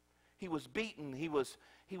cross. He was beaten. He was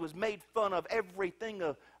made fun of. Everything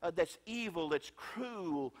that's evil, that's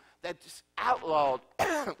cruel, that's outlawed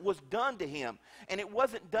was done to him. And it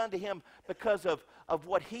wasn't done to him because of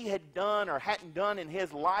what he had done or hadn't done in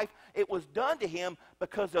his life. It was done to him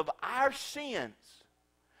because of our sins.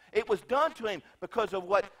 It was done to him because of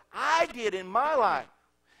what I did in my life.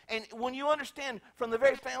 And when you understand, from the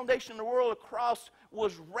very foundation of the world, a cross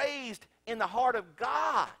was raised in the heart of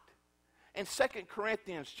God. In 2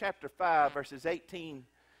 Corinthians chapter 5, verses 18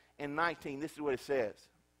 and 19, this is what it says.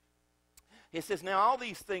 It says, "Now all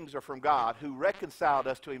these things are from God, who reconciled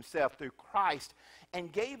us to himself through Christ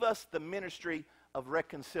and gave us the ministry of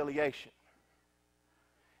reconciliation.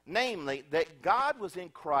 Namely, that God was in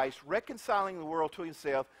Christ, reconciling the world to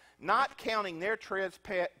himself, not counting their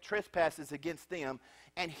trespasses against them,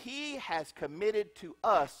 and he has committed to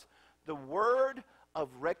us the word of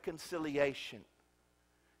reconciliation."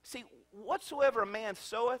 See, whatsoever a man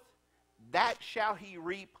soweth, that shall he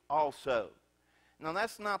reap also. Now,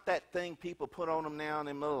 that's not that thing people put on them now.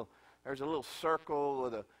 There's a little circle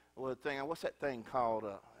with a thing. What's that thing called?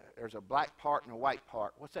 There's a black part and a white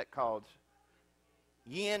part. What's that called?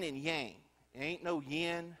 Yin and yang. It ain't no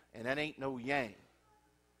yin and that ain't no yang.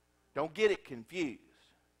 Don't get it confused.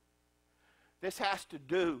 This has to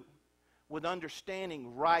do with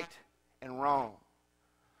understanding right and wrong.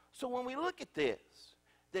 So when we look at this,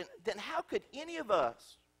 then how could any of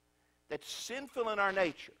us that's sinful in our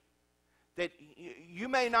nature, that you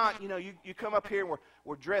may not, you come up here and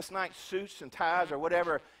we're dressed nice suits and ties or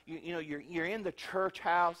whatever, you're in the church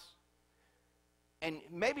house, and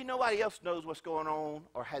maybe nobody else knows what's going on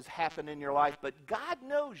or has happened in your life, but God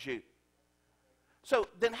knows you. So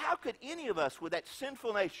then how could any of us with that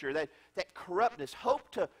sinful nature, that corruptness,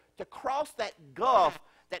 hope to cross that gulf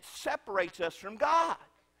that separates us from God?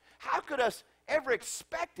 How could us ever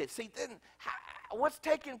expect it? See, then what's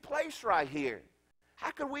taking place right here?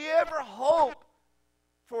 How could we ever hope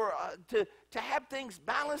for to have things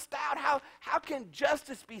balanced out? How can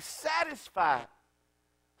justice be satisfied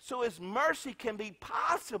so His mercy can be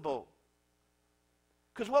possible?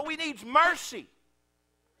 Because what we need is mercy.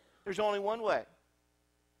 There's only one way.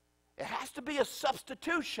 It has to be a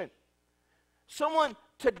substitution. Someone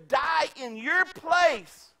to die in your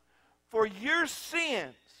place for your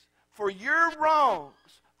sins, for your wrongs,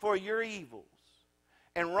 for your evils.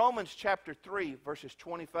 In Romans chapter 3, verses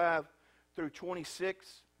 25 through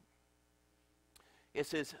 26, it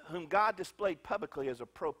says, whom God displayed publicly as a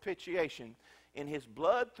propitiation in His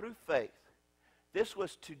blood through faith. This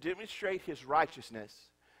was to demonstrate His righteousness,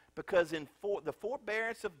 because in the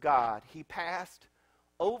forbearance of God, He passed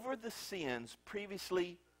over the sins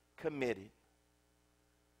previously committed.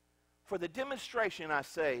 For the demonstration, I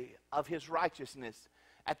say, of His righteousness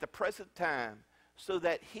at the present time, so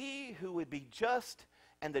that He who would be just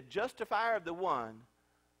and the justifier of the one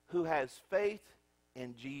who has faith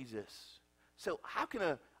in Jesus. So how can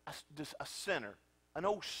a sinner, an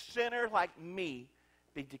old sinner like me,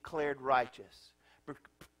 be declared righteous?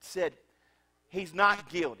 Said he's not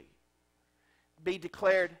guilty. Be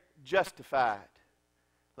declared justified.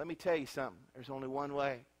 Let me tell you something. There's only one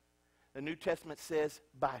way. The New Testament says,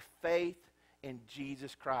 by faith in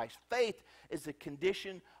Jesus Christ. Faith is the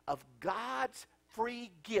condition of God's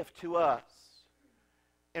free gift to us.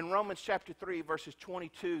 In Romans chapter 3, verses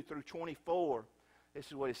 22 through 24, this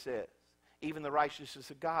is what it says. Even the righteousness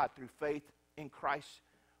of God through faith in Christ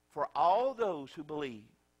for all those who believe.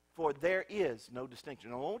 For there is no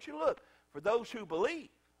distinction. Now, I want you to look. For those who believe.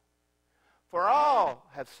 For all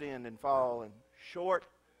have sinned and fallen short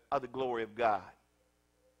of the glory of God.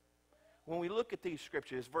 When we look at these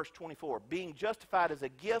scriptures, verse 24, being justified as a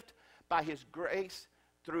gift by His grace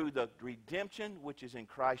through the redemption which is in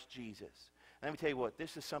Christ Jesus. Let me tell you what,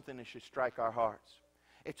 this is something that should strike our hearts.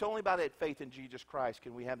 It's only by that faith in Jesus Christ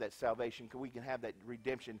can we have that salvation, we can have that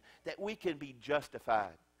redemption, that we can be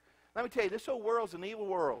justified. Let me tell you, this whole world's an evil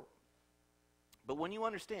world. But when you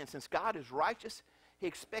understand, since God is righteous, He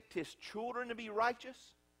expects His children to be righteous.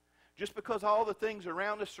 Just because all the things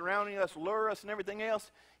around us, surrounding us, lure us and everything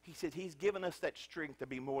else, He said He's given us that strength to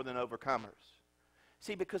be more than overcomers.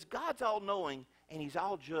 See, because God's all-knowing and He's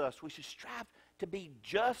all-just, we should strive to be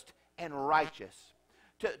just and righteous,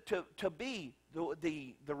 to be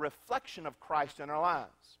the reflection of Christ in our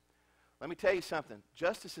lives. Let me tell you something.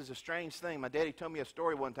 Justice is a strange thing. My daddy told me a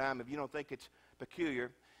story one time, if you don't think it's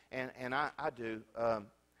peculiar, and I do.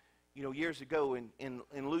 Years ago in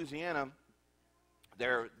Louisiana,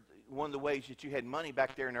 one of the ways that you had money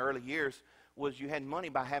back there in the early years was you had money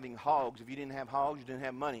by having hogs. If you didn't have hogs, you didn't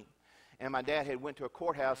have money. And my dad had went to a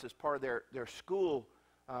courthouse as part of their school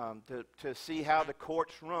to see how the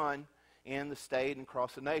courts run in the state and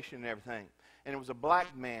across the nation and everything. And it was a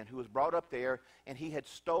black man who was brought up there, and he had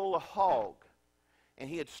stole a hog. And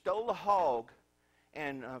he had stole a hog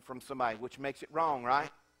from somebody, which makes it wrong,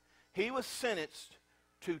 right? He was sentenced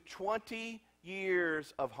to 20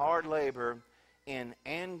 years of hard labor in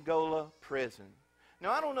Angola prison.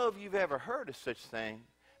 Now, I don't know if you've ever heard of such thing,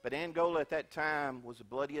 but Angola at that time was the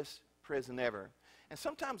bloodiest prison ever. And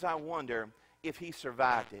sometimes I wonder if he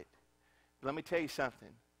survived it. But let me tell you something.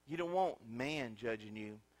 You don't want man judging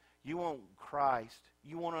you. You want Christ.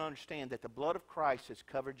 You want to understand that the blood of Christ has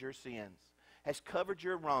covered your sins, has covered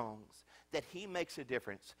your wrongs, that He makes a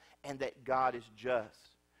difference, and that God is just.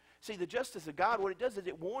 See, the justice of God, what it does is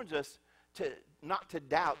it warns us not to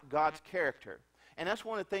doubt God's character. And that's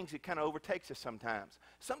one of the things that kind of overtakes us sometimes.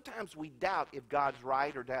 Sometimes we doubt if God's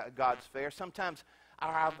right or God's fair. Sometimes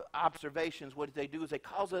our observations, what they do is they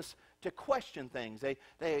cause us to question things.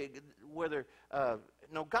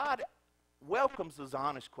 God welcomes those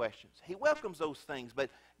honest questions. He welcomes those things,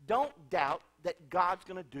 but don't doubt that God's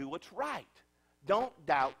going to do what's right. Don't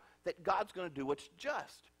doubt that God's going to do what's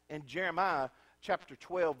just. In Jeremiah chapter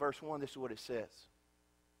 12, verse 1, this is what it says.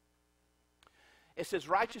 It says,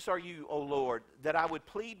 righteous are you, O Lord, that I would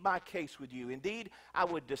plead my case with you. Indeed, I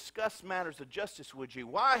would discuss matters of justice with you.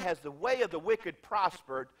 Why has the way of the wicked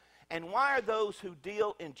prospered, and why are those who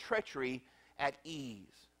deal in treachery at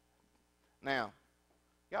ease? Now,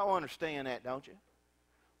 y'all understand that, don't you?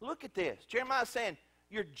 Look at this. Jeremiah's saying,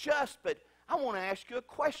 you're just, but I want to ask you a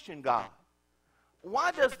question, God.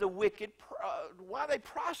 Why does the wicked, why they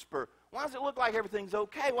prosper? Why does it look like everything's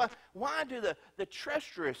okay? Why do the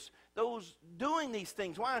treacherous, those doing these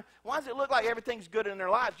things, why does it look like everything's good in their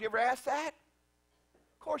lives? You ever ask that?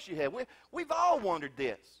 Of course you have. We've all wondered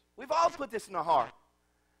this. We've all put this in our heart.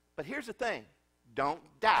 But here's the thing. Don't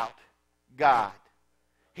doubt God.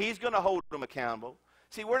 He's going to hold them accountable.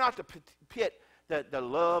 See, we're not to pit the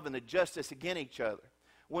love and the justice against each other.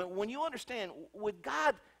 When you understand, with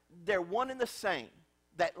God, they're one and the same.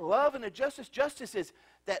 That love and the justice is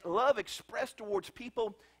that love expressed towards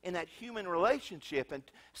people in that human relationship. And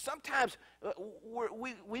sometimes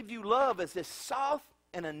we view love as this soft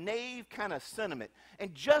and a naive kind of sentiment.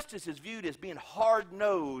 And justice is viewed as being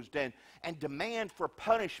hard-nosed and demand for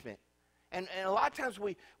punishment. And a lot of times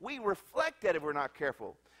we reflect that if we're not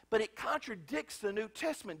careful. But it contradicts the New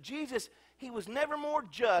Testament. Jesus, he was never more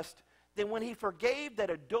just than when he forgave that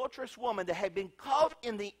adulterous woman that had been caught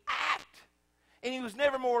in the act. And he was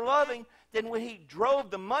never more loving than when he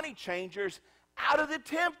drove the money changers out of the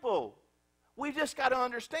temple. We just got to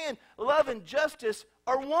understand, love and justice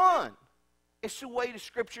are one. It's the way the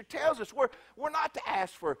Scripture tells us. We're not to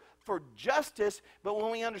ask for justice, but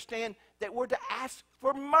when we understand that we're to ask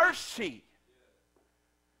for mercy.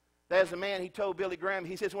 There's a man, he told Billy Graham,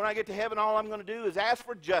 he says, when I get to heaven, all I'm going to do is ask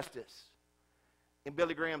for justice. And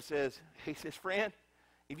Billy Graham says, friend,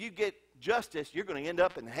 if you get justice, you're going to end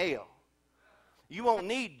up in hell. You won't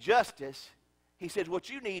need justice. He says, what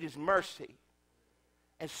you need is mercy.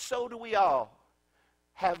 And so do we all.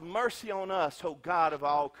 Have mercy on us, O God of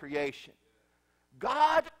all creation.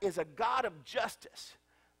 God is a God of justice,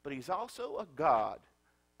 but he's also a God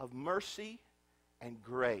of mercy and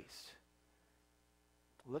grace.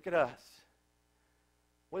 Look at us.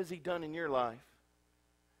 What has he done in your life?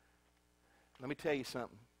 Let me tell you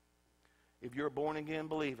something. If you're a born-again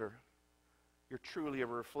believer, you're truly a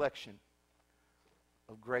reflection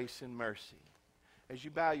of grace and mercy. As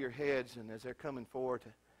you bow your heads and as they're coming forward to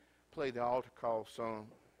play the altar call song,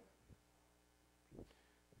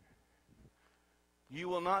 you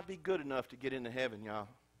will not be good enough to get into heaven, y'all.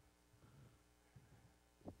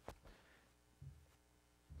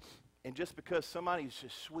 And just because somebody's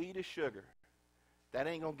as sweet as sugar, that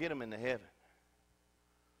ain't going to get them into heaven.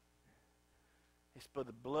 It's for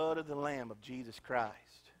the blood of the Lamb of Jesus Christ.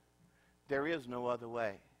 There is no other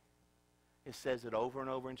way. It says it over and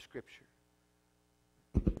over in Scripture.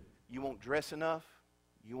 You won't dress enough.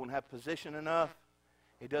 You won't have position enough.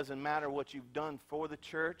 It doesn't matter what you've done for the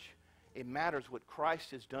church. It matters what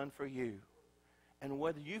Christ has done for you and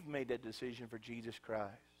whether you've made that decision for Jesus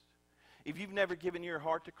Christ. If you've never given your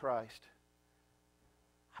heart to Christ,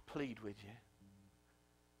 I plead with you.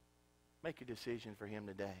 Make a decision for him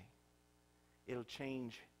today. It'll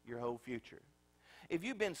change your whole future. If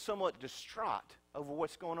you've been somewhat distraught over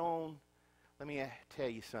what's going on, let me tell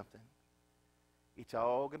you something. It's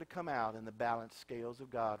all going to come out in the balanced scales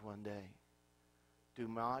of God one day. Do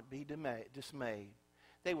not be dismayed.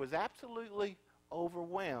 They was absolutely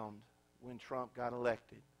overwhelmed when Trump got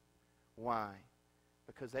elected. Why?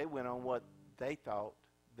 Because they went on what they thought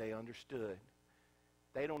they understood.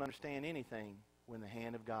 They don't understand anything when the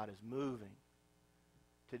hand of God is moving.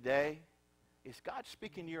 Today, is God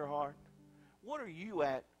speaking to your heart? What are you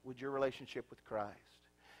at with your relationship with Christ?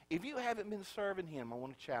 If you haven't been serving him, I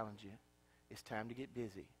want to challenge you. It's time to get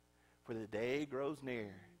busy. For the day grows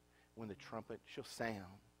near when the trumpet shall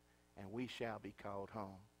sound and we shall be called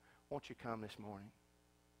home. Won't you come this morning?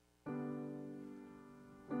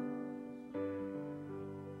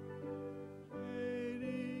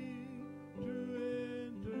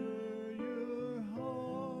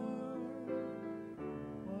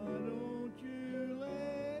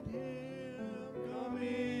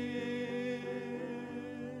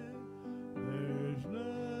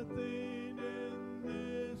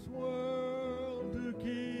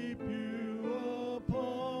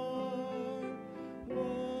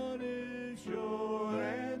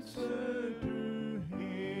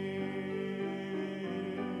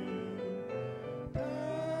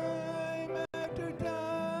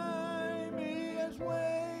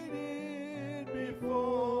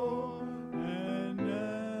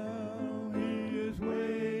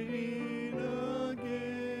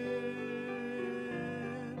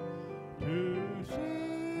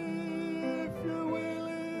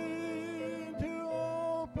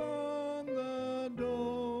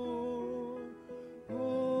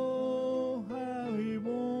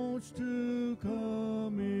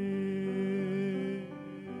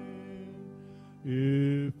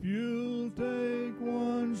 If you'll take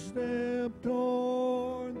one step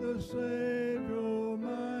toward the Savior,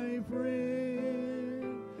 my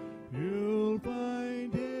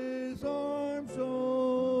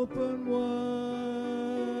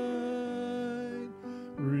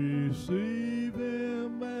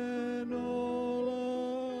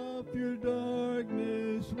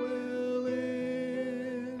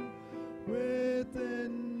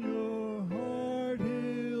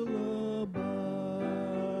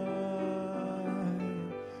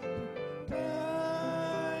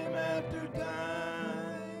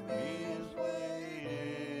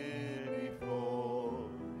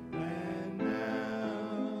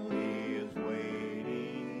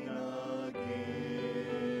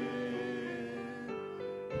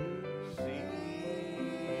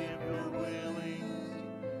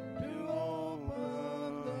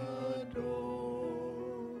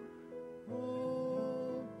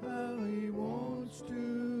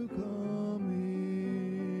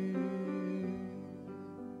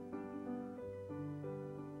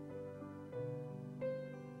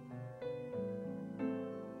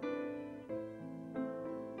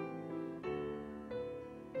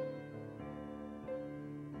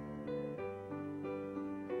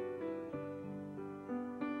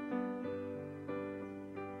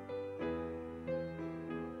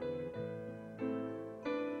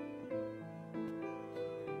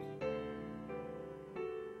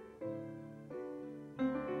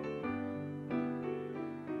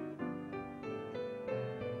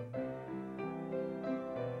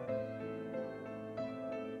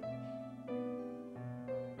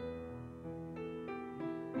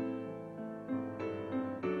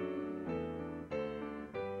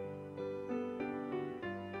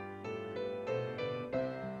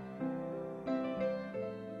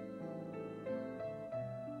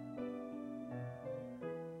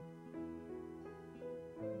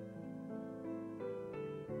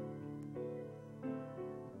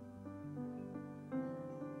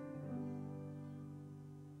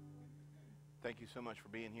thank you so much for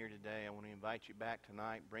being here today. I want to invite you back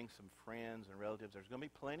tonight. Bring some friends and relatives. There's going to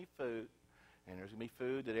be plenty of food, and there's going to be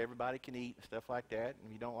food that everybody can eat and stuff like that. And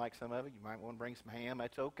if you don't like some of it, you might want to bring some ham.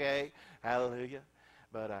 That's okay. Hallelujah.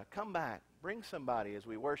 But come back. Bring somebody as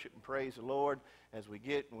we worship and praise the Lord. As we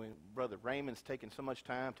Brother Raymond's taken so much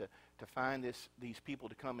time to find these people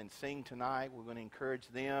to come and sing tonight. We're going to encourage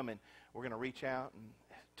them, and we're going to reach out and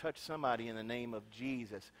touch somebody in the name of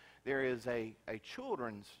Jesus. There is a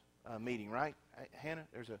children's meeting, right, Hannah?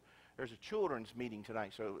 There's a children's meeting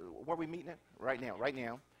tonight. So where are we meeting at? Right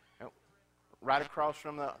now. Right across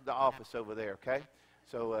from the office over there, okay?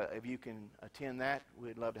 So if you can attend that,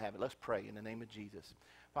 we'd love to have it. Let's pray in the name of Jesus.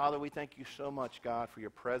 Father, we thank you so much, God, for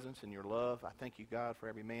your presence and your love. I thank you, God, for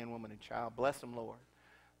every man, woman, and child. Bless them, Lord.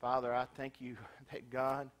 Father, I thank you that,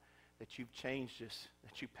 God, that you've changed us,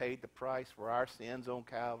 that you paid the price for our sins on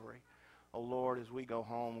Calvary. Oh, Lord, as we go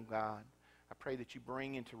home, God, I pray that you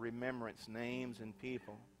bring into remembrance names and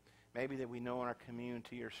people, maybe that we know in our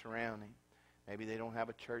community or surrounding. Maybe they don't have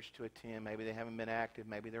a church to attend. Maybe they haven't been active.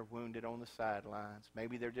 Maybe they're wounded on the sidelines.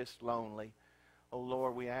 Maybe they're just lonely. Oh,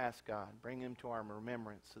 Lord, we ask, God, bring them to our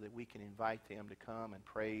remembrance so that we can invite them to come and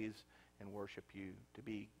praise and worship you.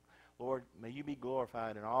 Lord, may you be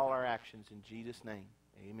glorified in all our actions in Jesus' name.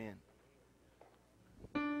 Amen.